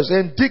workers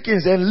and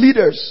deacons and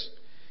leaders,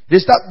 they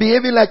start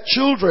behaving like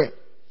children.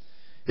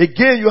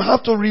 Again, you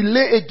have to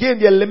relay again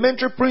the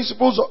elementary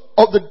principles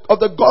of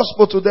the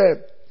gospel to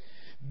them.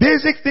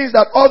 Basic things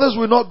that others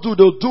will not do,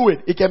 they'll do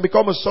it. It can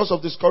become a source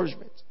of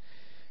discouragement.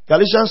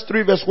 Galatians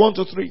 3 verse 1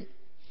 to 3.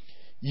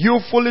 You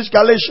foolish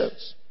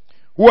Galatians,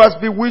 who has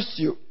bewitched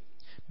you,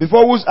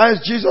 before whose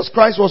eyes Jesus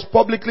Christ was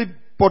publicly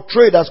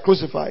portrayed as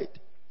crucified.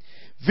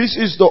 This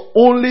is the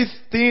only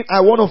thing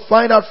I want to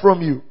find out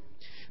from you.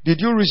 Did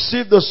you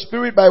receive the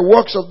Spirit by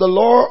works of the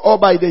law or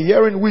by the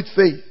hearing with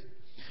faith?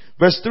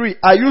 Verse 3.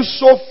 Are you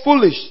so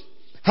foolish,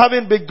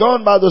 having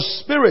begun by the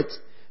Spirit,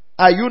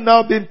 are you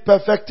now being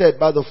perfected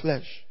by the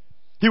flesh?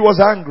 He was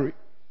angry.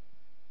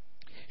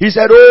 He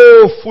said,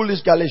 oh,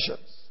 foolish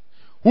Galatians,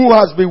 who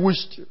has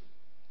bewitched you?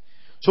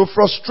 So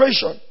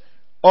frustration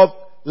of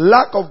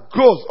lack of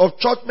growth of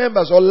church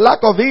members or lack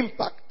of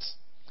impact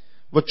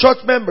with church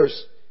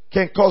members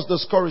can cause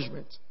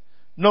discouragement.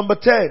 Number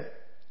 10,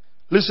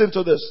 listen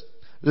to this.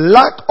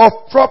 Lack of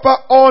proper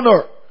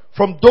honor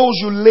from those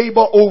you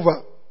labor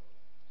over.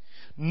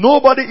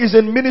 Nobody is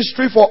in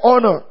ministry for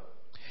honor.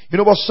 You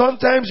know, but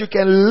sometimes you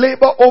can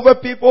labor over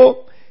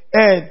people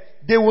and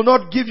they will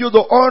not give you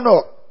the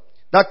honor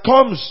that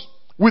comes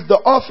with the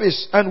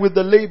office and with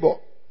the labor.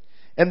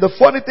 And the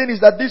funny thing is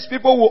that these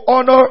people will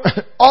honor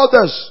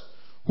others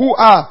who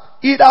are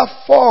either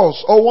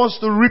false or wants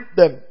to reap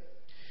them.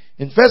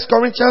 In 1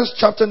 Corinthians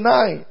chapter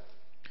 9,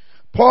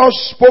 Paul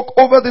spoke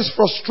over this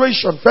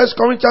frustration. 1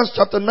 Corinthians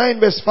chapter 9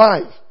 verse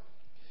 5.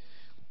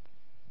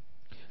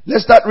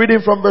 Let's start reading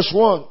from verse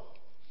 1.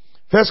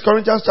 1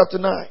 Corinthians chapter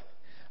 9.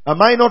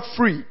 Am I not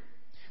free?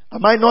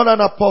 Am I not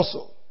an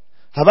apostle?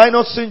 Have I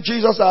not seen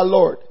Jesus our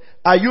Lord?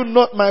 Are you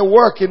not my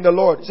work in the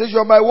Lord? He says, you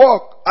are my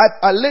work.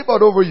 I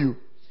labored over you.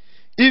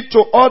 If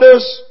to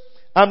others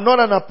I'm not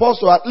an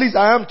apostle, at least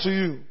I am to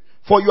you.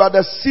 For you are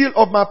the seal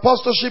of my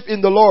apostleship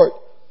in the Lord.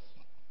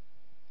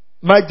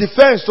 My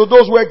defense to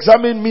those who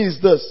examine me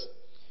is this.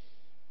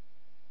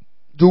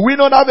 Do we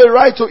not have a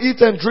right to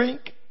eat and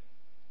drink?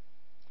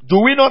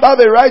 Do we not have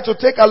a right to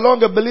take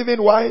along a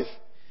believing wife?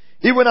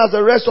 Even as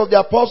the rest of the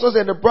apostles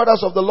and the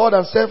brothers of the Lord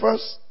and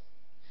Cephas?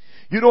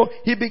 You know,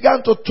 he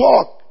began to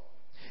talk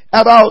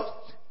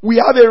about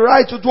we have a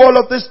right to do all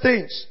of these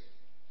things.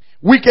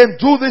 We can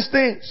do these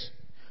things.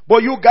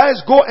 But you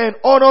guys go and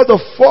honor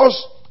the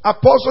false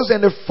apostles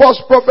and the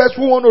false prophets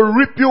who want to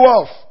rip you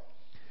off.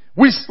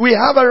 We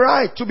have a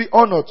right to be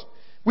honored.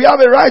 We have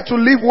a right to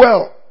live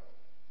well.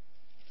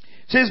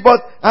 He says,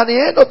 but at the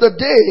end of the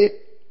day,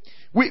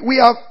 we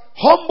have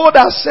humbled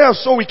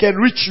ourselves so we can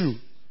reach you.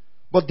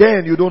 But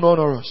then you don't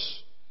honor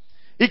us.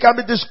 It can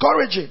be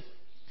discouraging.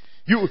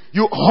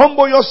 You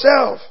humble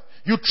yourself.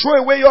 You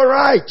throw away your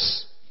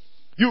rights.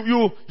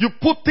 You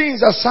put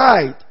things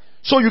aside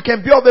so you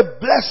can be of a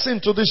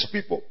blessing to these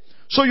people.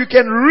 So you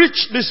can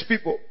reach these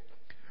people.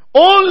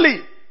 Only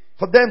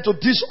for them to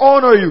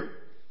dishonor you.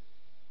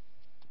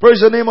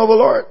 Praise the name of the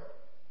Lord.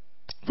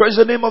 Praise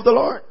the name of the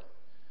Lord.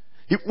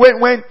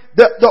 When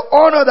the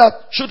honor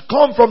that should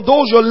come from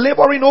those you're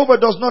laboring over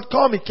does not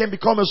come, it can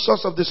become a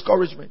source of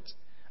discouragement.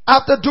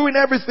 After doing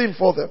everything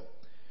for them.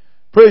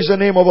 Praise the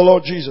name of the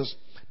Lord Jesus.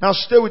 Now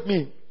stay with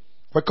me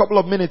for a couple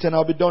of minutes and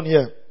I'll be done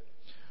here.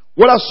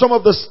 What are some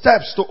of the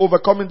steps to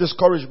overcoming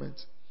discouragement?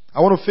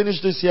 I want to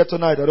finish this here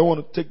tonight. I don't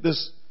want to take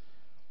this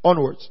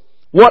onwards.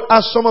 What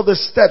are some of the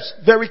steps?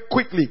 Very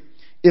quickly.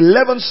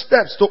 11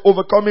 steps to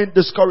overcoming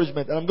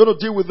discouragement. And I'm going to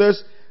deal with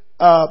this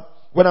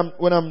when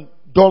I'm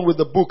done with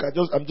the book.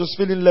 I'm just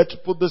feeling led to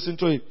put this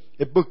into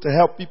a book to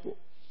help people.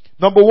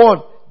 Number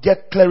 1,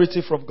 get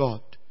clarity from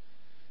God.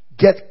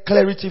 Get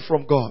clarity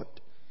from God.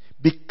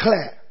 Be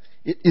clear.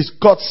 Is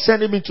God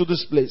sending me to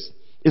this place?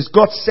 Is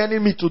God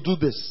sending me to do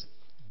this?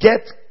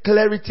 Get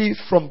clarity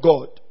from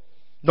God.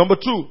 Number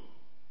 2,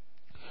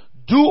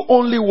 do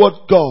only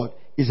what God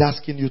is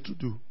asking you to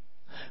do.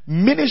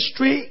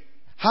 Ministry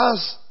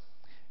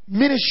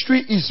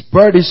is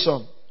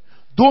burdensome.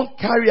 Don't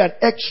carry an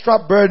extra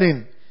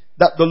burden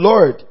that the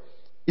Lord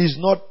is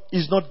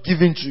not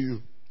giving to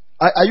you.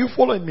 Are you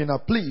following me now?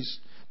 Please.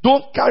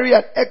 Don't carry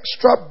an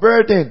extra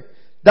burden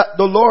that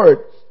the Lord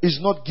is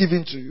not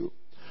giving to you.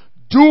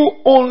 Do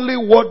only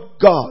what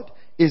God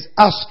is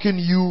asking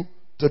you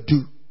to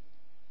do.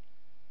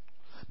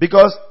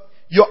 Because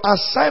your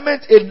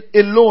assignment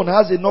alone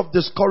has enough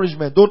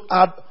discouragement. Don't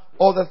add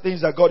other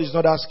things that God is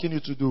not asking you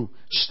to do.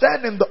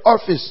 Stand in the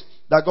office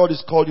that God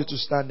has called you to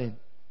stand in.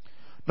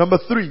 Number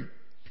 3,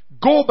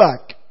 go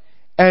back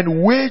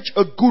and wage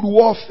a good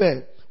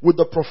warfare with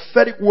the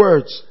prophetic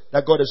words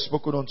that God has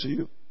spoken unto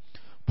you.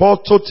 Paul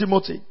told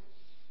Timothy,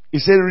 he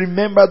said,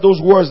 remember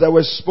those words that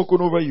were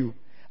spoken over you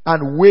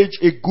and wage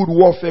a good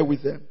warfare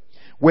with them.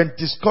 When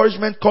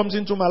discouragement comes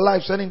into my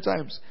life certain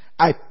times,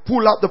 I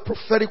pull out the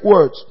prophetic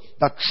words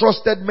that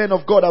trusted men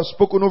of God have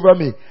spoken over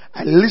me.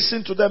 I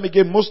listen to them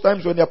again most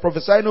times when they are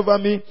prophesying over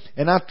me,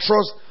 and I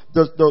trust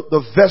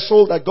the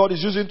vessel that God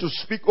is using to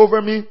speak over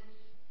me.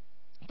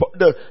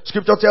 The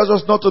scripture tells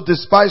us not to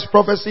despise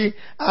prophecy.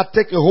 I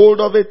take a hold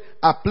of it.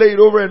 I play it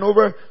over and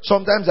over.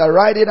 Sometimes I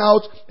write it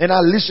out and I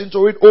listen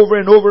to it over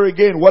and over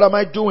again. What am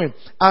I doing?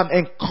 I'm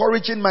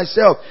encouraging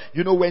myself.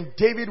 You know, when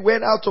David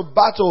went out to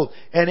battle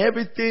and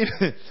everything,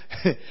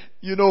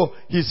 you know,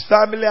 his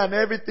family and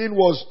everything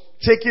was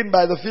taken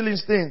by the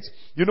Philistines.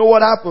 You know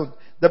what happened?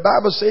 The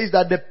Bible says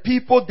that the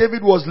people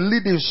David was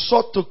leading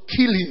sought to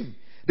kill him.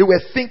 They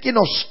were thinking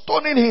of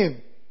stoning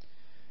him.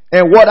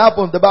 And what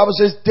happened? The Bible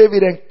says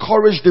David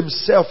encouraged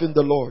himself in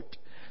the Lord.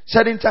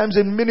 Certain times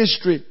in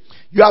ministry,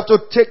 you have to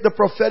take the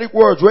prophetic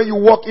words. When you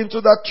walk into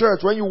that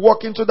church, when you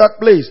walk into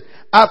that place,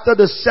 after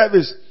the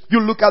service,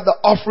 you look at the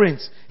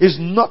offerings. It's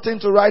nothing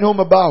to write home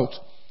about.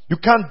 You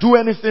can't do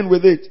anything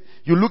with it.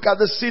 You look at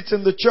the seats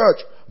in the church,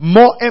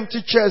 more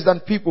empty chairs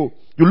than people.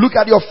 You look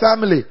at your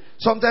family.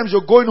 Sometimes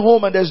you're going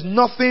home and there's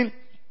nothing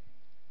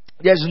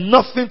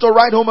to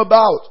write home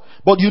about.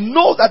 But you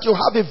know that you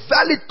have a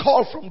valid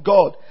call from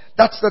God.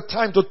 That's the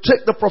time to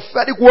take the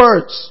prophetic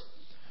words.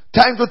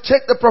 Time to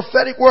take the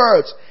prophetic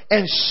words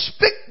and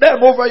speak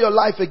them over your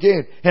life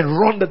again and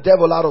run the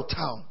devil out of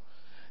town.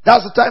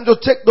 That's the time to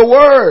take the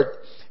word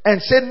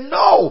and say,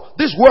 no,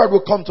 this word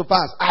will come to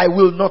pass. I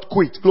will not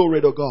quit.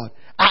 Glory to God.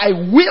 I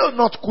will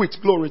not quit.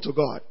 Glory to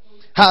God.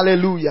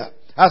 Hallelujah.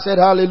 I said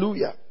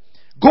hallelujah.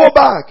 Go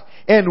back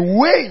and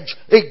wage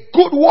a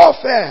good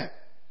warfare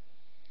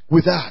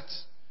with that.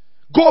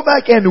 Go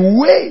back and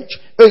wage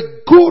a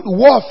good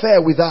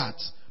warfare with that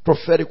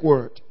prophetic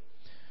word.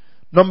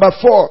 Number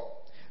 4,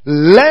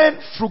 learn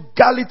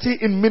frugality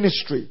in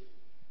ministry.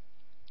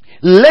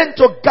 Learn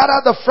to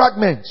gather the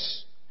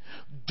fragments.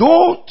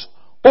 Don't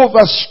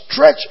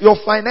overstretch your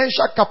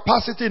financial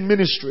capacity in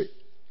ministry.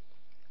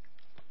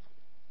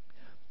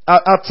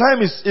 Our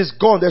time is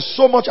gone. There's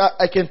so much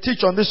I can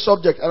teach on this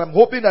subject, and I'm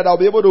hoping that I'll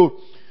be able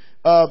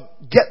to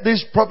get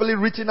this properly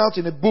written out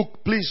in a book,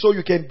 please, so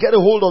you can get a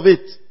hold of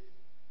it.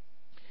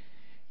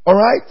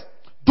 Alright?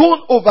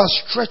 Don't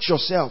overstretch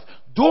yourself.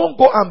 Don't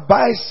go and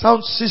buy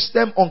sound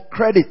system on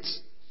credit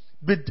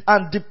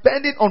and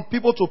depending on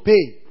people to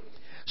pay.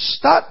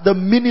 Start the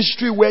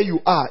ministry where you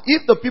are.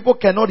 If the people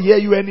cannot hear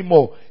you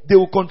anymore, they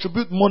will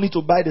contribute money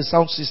to buy the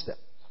sound system.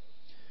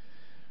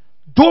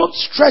 Don't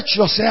stretch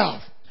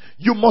yourself.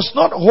 You must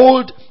not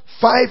hold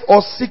 5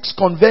 or 6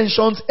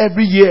 conventions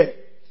every year.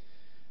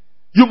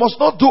 You must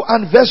not do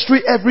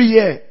anniversary every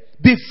year.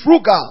 Be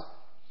frugal.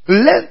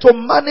 Learn to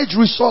manage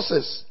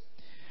resources.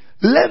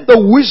 Learn the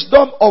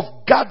wisdom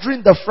of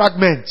gathering the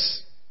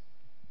fragments.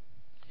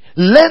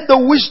 Learn the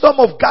wisdom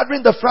of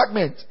gathering the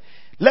fragments.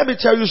 Let me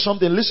tell you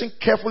something. Listen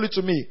carefully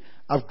to me.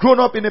 I've grown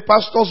up in a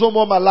pastor's home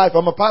all my life.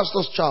 I'm a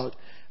pastor's child.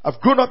 I've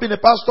grown up in a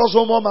pastor's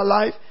home all my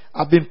life.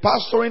 I've been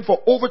pastoring for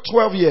over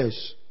 12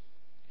 years.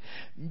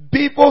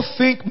 People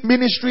think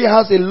ministry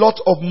has a lot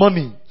of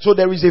money. So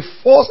there is a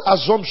false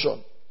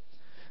assumption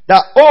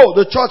that, oh,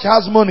 the church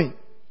has money.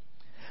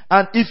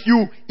 And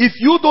if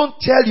you don't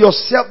tell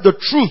yourself the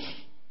truth,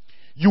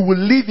 you will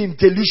live in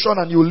delusion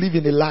and you will live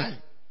in a lie.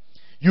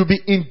 You'll be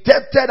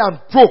indebted and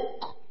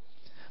broke.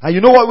 And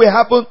you know what will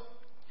happen?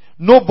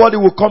 Nobody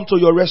will come to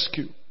your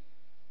rescue.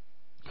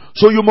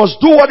 So you must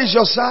do what is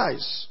your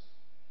size.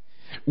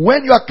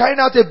 When you are carrying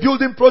out a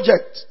building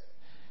project,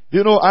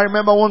 you know, I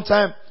remember one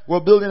time we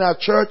were building our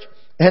church,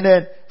 and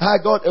then I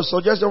got a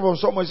suggestion from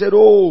someone who said,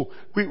 oh,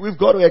 we've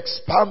got to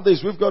expand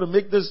this. We've got to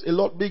make this a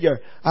lot bigger.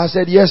 I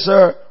said, yes,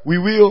 sir, we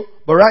will.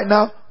 But right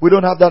now, we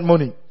don't have that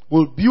money.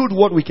 We'll build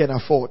what we can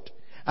afford.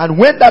 And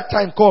when that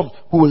time comes,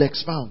 we will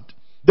expand.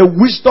 The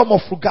wisdom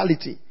of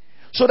frugality.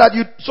 So that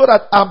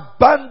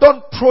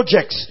abandoned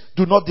projects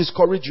do not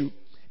discourage you.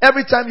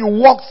 Every time you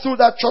walk through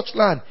that church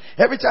land,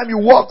 every time you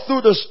walk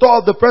through the store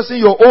of the person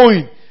you're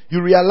owing,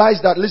 you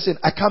realize that, listen,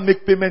 I can't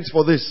make payments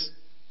for this.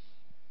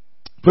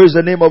 Praise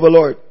the name of the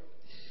Lord.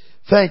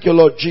 Thank you,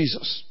 Lord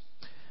Jesus.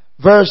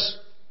 Verse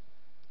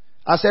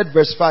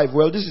 5.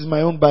 Well, this is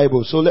my own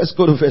Bible, so let's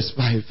go to verse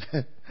 5.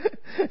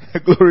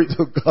 Glory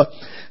to God.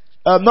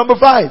 Number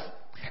 5.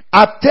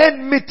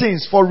 Attend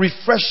meetings for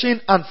refreshing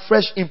and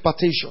fresh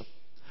impartation.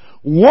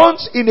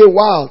 Once in a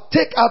while,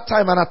 take out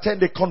time and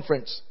attend a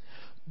conference.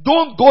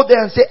 Don't go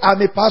there and say,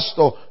 I'm a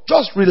pastor.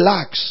 Just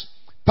relax.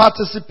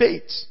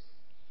 Participate.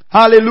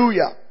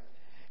 Hallelujah.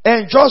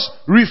 And just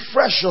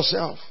refresh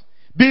yourself.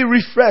 Be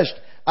refreshed.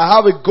 I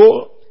have a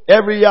goal.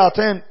 Every year I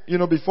attend,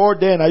 before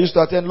then I used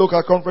to attend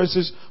local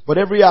conferences, but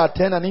every year I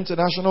attend an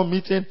international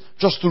meeting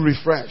just to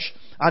refresh.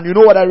 And you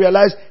know what I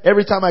realize?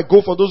 Every time I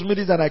go for those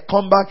meetings and I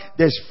come back,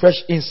 there's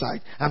fresh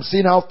insight. I'm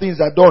seeing how things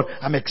are done.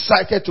 I'm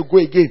excited to go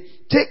again.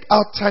 Take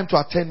out time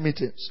to attend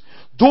meetings.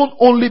 Don't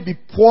only be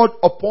poured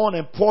upon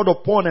and poured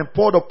upon and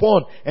poured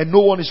upon and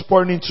no one is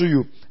pouring into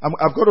you.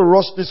 I've got to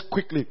rush this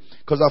quickly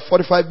because our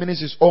 45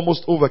 minutes is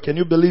almost over. Can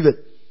you believe it?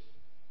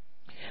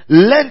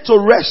 Learn to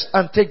rest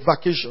and take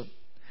vacation.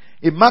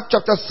 In Mark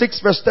chapter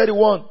 6 verse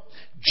 31,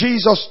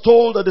 Jesus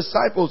told the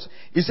disciples,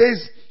 he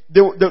says,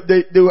 there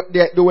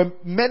were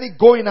many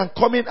going and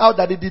coming out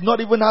that they did not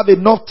even have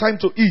enough time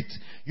to eat.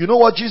 You know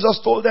what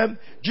Jesus told them?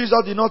 Jesus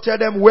did not tell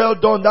them, well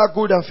done, thou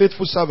good and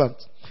faithful servant.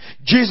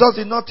 Jesus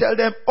did not tell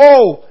them,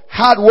 oh,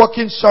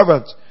 hard-working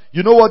servant.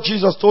 You know what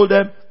Jesus told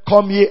them?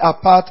 Come ye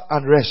apart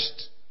and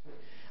rest.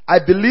 I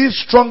believe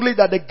strongly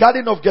that the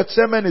Garden of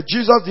Gethsemane,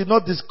 Jesus did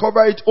not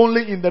discover it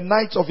only in the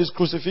night of his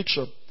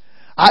crucifixion.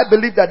 I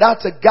believe that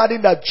that's a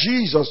garden that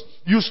Jesus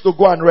used to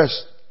go and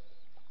rest.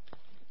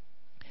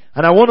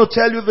 And I want to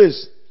tell you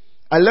this.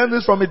 I learned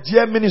this from a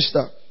dear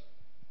minister.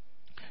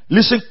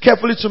 Listen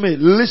carefully to me.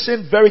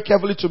 Listen very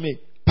carefully to me.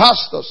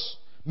 Pastors,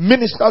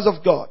 ministers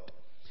of God,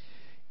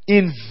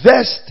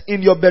 invest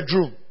in your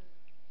bedroom.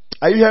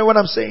 Are you hearing what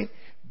I'm saying?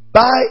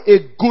 Buy a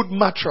good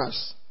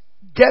mattress.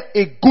 Get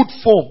a good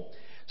foam.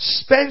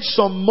 Spend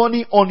some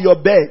money on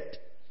your bed.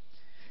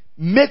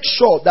 Make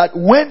sure that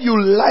when you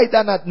lie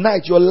down at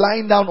night, you're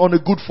lying down on a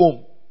good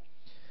foam.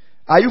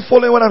 Are you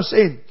following what I'm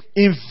saying?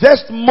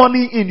 Invest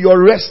money in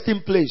your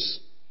resting place.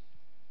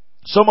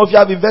 Some of you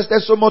have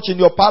invested so much in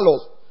your parlor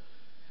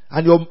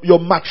and your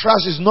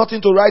mattress is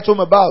nothing to write home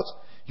about.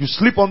 You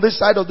sleep on this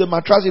side of the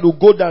mattress, it will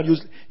go down.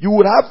 You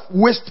would have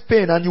waist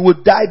pain and you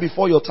would die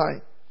before your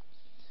time.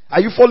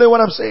 Are you following what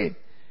I'm saying?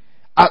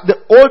 The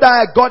older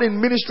I got in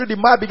ministry, the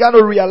more I began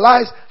to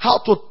realize how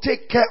to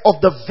take care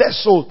of the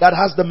vessel that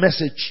has the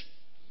message.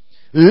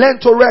 Learn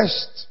to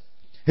rest.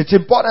 It's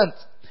important.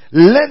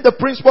 Learn the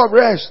principle of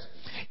rest.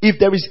 If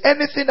there is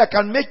anything that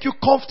can make you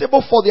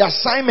comfortable for the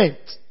assignment,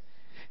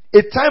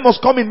 a time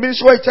must come in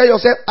ministry where you tell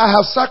yourself, I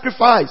have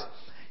sacrificed.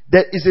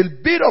 There is a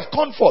bit of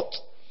comfort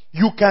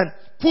you can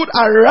put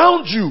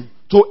around you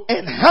to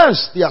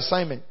enhance the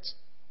assignment.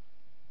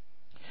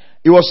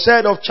 It was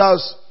said of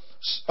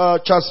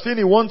Charles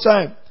Finney one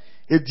time,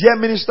 a dear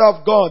minister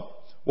of God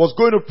was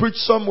going to preach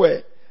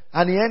somewhere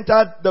and he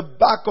entered the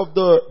back of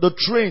the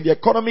train, the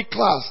economy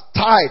class,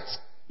 tight,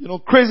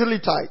 crazily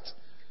tight.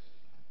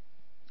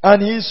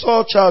 And he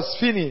saw Charles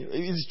Finney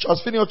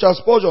or Charles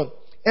Spurgeon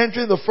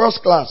entering the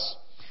first class.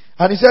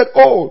 And he said,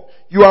 oh,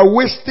 you are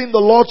wasting the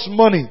Lord's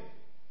money.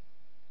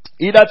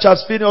 Either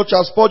Charles Finney or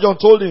Charles Spurgeon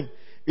told him,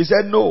 he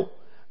said, no,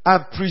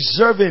 I'm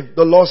preserving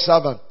the Lord's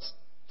servant.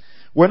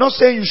 We're not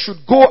saying you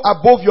should go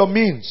above your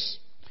means,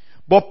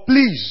 but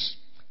please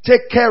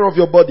take care of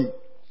your body.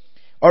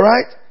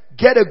 Alright?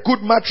 Get a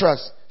good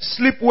mattress.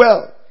 Sleep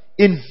well.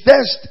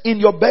 Invest in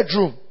your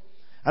bedroom.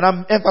 And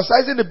I'm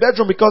emphasizing the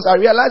bedroom because I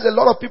realize a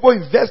lot of people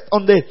invest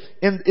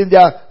in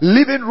their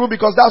living room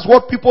because that's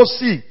what people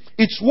see.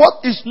 It's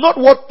not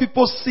what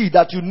people see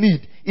that you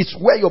need. It's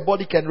where your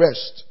body can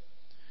rest.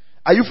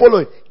 Are you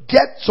following?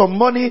 Get some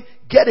money.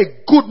 Get a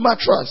good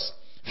mattress.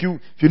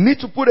 If you need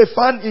to put a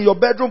fan in your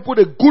bedroom, put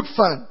a good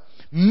fan.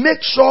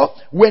 Make sure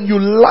when you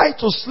lie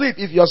to sleep,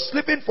 if you're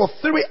sleeping for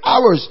 3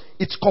 hours,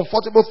 it's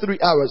comfortable 3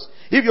 hours.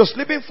 If you're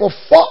sleeping for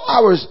 4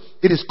 hours,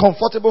 it is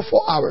comfortable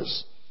 4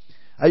 hours.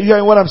 Are you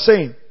hearing what I'm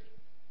saying?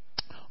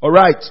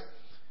 Alright.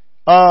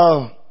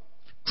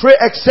 Pray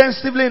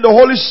extensively in the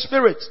Holy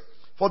Spirit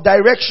for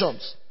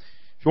directions.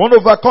 If you want to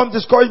overcome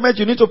discouragement,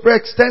 you need to pray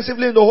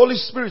extensively in the Holy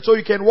Spirit so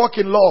you can walk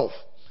in love.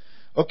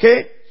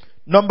 Okay?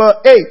 Number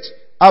 8.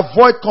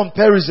 Avoid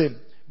comparison.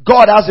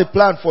 God has a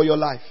plan for your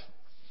life.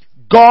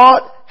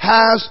 God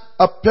has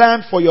a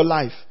plan for your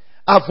life.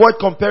 Avoid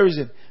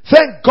comparison.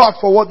 Thank God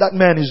for what that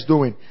man is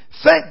doing.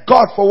 Thank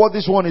God for what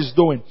this one is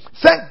doing.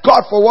 Thank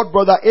God for what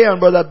brother A and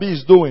brother B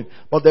is doing.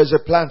 But there's a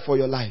plan for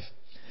your life.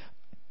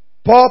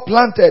 Paul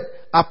planted,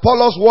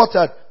 Apollos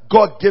watered,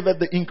 God gave it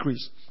the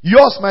increase.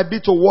 Yours might be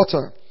to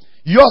water.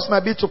 Yours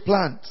might be to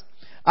plant.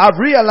 I've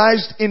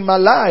realized in my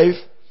life,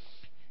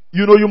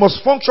 you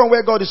must function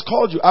where God has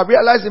called you. I've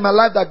realized in my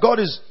life that God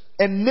has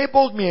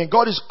enabled me and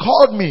God has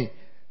called me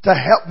to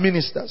help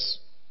ministers.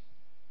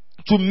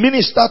 To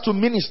minister to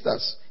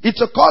ministers.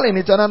 It's a calling.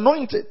 It's an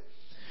anointing.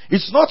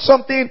 It's not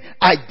something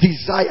I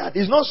desired.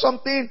 It's not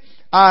something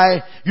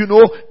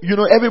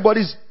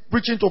everybody's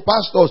preaching to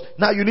pastors.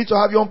 Now you need to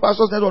have your own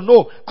pastors.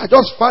 No. I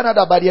just found out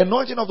that by the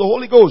anointing of the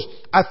Holy Ghost,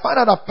 I found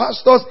out that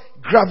pastors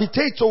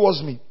gravitate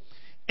towards me.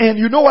 And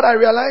you know what I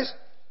realized?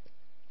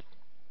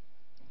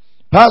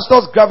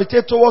 Pastors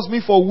gravitate towards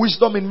me for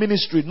wisdom in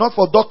ministry, not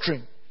for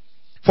doctrine.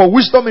 For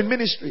wisdom in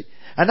ministry.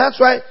 And that's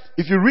why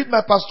if you read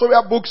my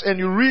pastoral books and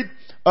you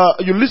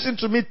listen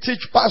to me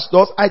teach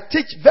pastors, I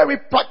teach very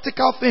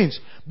practical things.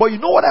 But you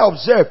know what I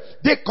observe?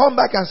 They come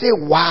back and say,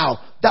 wow,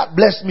 that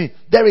blessed me.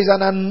 There is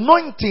an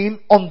anointing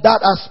on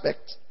that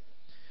aspect.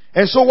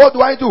 And so what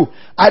do?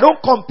 I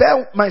don't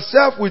compare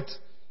myself with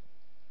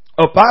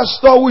a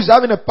pastor who is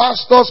having a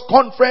pastor's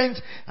conference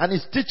and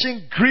is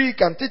teaching Greek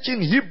and teaching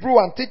Hebrew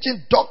and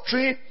teaching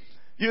doctrine.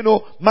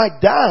 My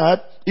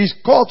dad is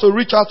called to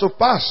reach out to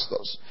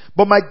pastors.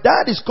 But my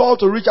dad is called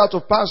to reach out to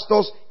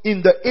pastors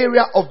in the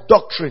area of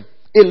doctrine.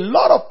 A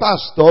lot of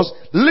pastors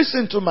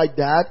listen to my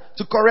dad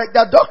to correct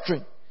their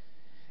doctrine.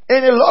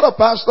 And a lot of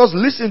pastors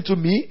listen to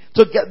me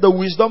to get the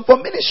wisdom for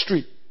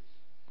ministry.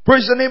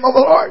 Praise the name of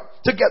the Lord.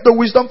 To get the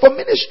wisdom for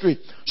ministry.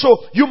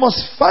 So you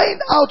must find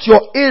out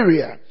your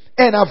area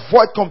and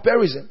avoid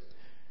comparison.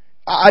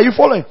 Are you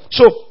following?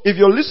 So if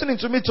you're listening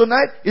to me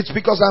tonight, it's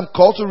because I'm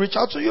called to reach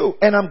out to you.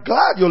 And I'm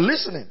glad you're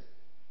listening.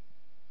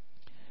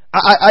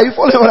 Are you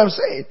following what I'm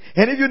saying?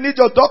 And if you need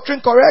your doctrine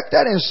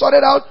corrected and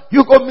sorted out,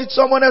 you go meet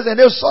someone else and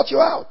they'll sort you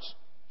out.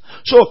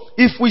 So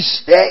if we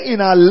stay in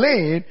our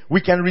lane,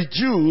 we can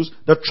reduce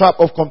the trap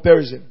of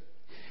comparison.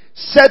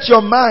 Set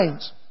your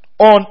minds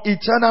on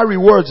eternal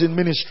rewards in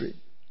ministry.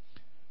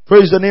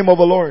 Praise the name of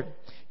the Lord.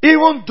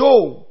 Even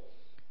though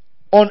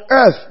on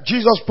earth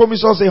Jesus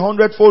promised us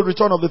 100-fold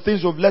return of the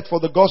things we've left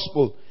for the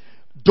gospel,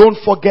 don't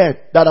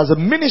forget that as a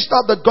minister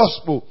of the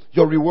gospel,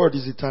 your reward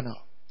is eternal.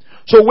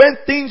 So when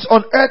things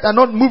on earth are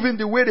not moving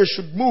the way they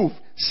should move,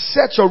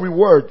 set your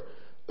reward.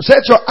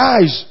 Set your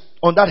eyes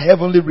on that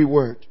heavenly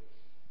reward.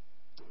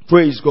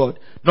 Praise God.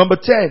 Number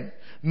 10.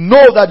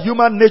 Know that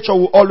human nature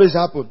will always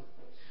happen.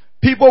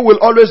 People will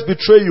always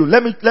betray you.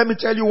 Let me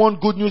tell you one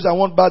good news and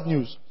one bad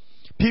news.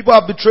 People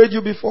have betrayed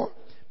you before.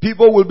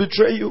 People will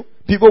betray you.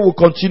 People will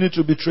continue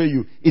to betray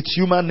you. It's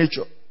human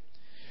nature.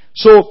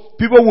 So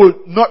people will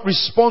not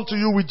respond to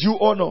you with due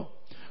honor.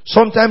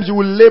 Sometimes you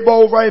will labor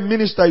over a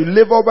minister, you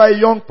labor over a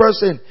young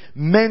person,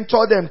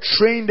 mentor them,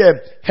 train them,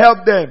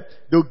 help them.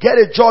 They'll get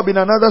a job in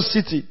another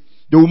city.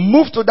 They will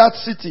move to that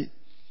city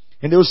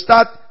and they will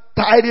start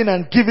tithing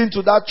and giving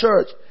to that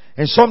church.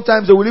 And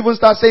sometimes they will even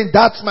start saying,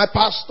 that's my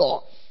pastor.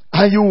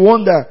 And you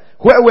wonder,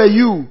 where were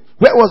you?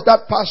 Where was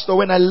that pastor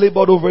when I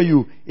labored over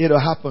you? It'll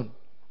happen.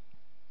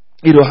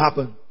 It'll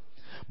happen.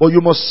 But you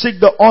must seek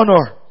the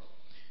honor.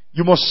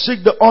 You must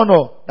seek the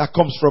honor that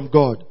comes from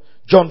God.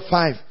 John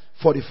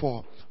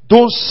 5:44.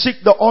 Don't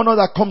seek the honor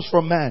that comes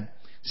from man.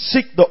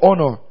 Seek the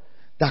honor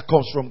that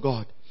comes from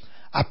God.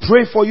 I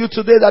pray for you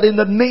today that in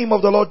the name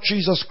of the Lord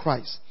Jesus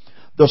Christ,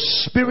 the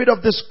spirit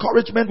of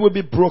discouragement will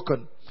be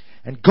broken.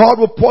 And God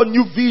will pour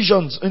new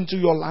visions into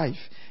your life.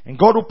 And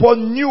God will pour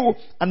new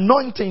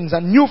anointings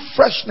and new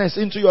freshness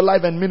into your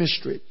life and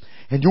ministry.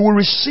 And you will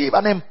receive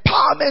an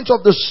empowerment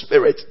of the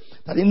Spirit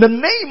that in the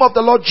name of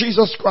the Lord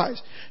Jesus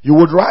Christ, you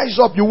would rise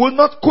up, you will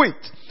not quit.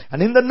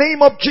 And in the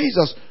name of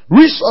Jesus,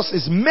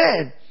 resources,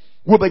 men,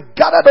 will be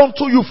gathered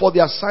unto you for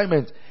the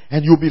assignment,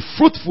 and you'll be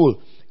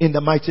fruitful in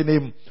the mighty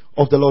name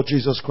of the Lord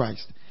Jesus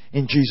Christ.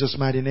 In Jesus'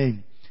 mighty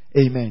name.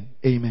 Amen.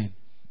 Amen.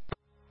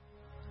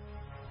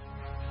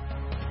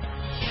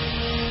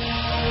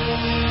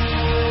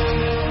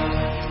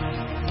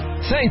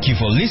 Thank you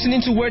for listening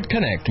to Word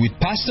Connect with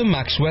Pastor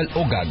Maxwell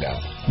Ogaga.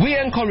 We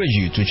encourage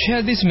you to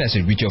share this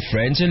message with your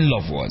friends and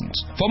loved ones.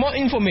 For more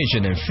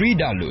information and free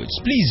downloads,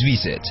 please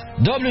visit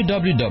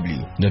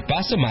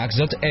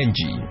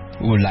www.pastormax.ng.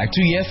 We would like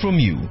to hear from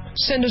you.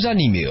 Send us an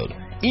email,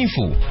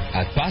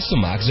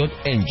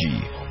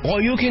 info@pastormax.ng,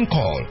 or you can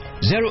call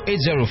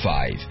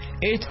 0805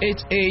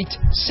 888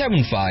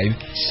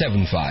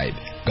 7575.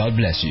 God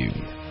bless you.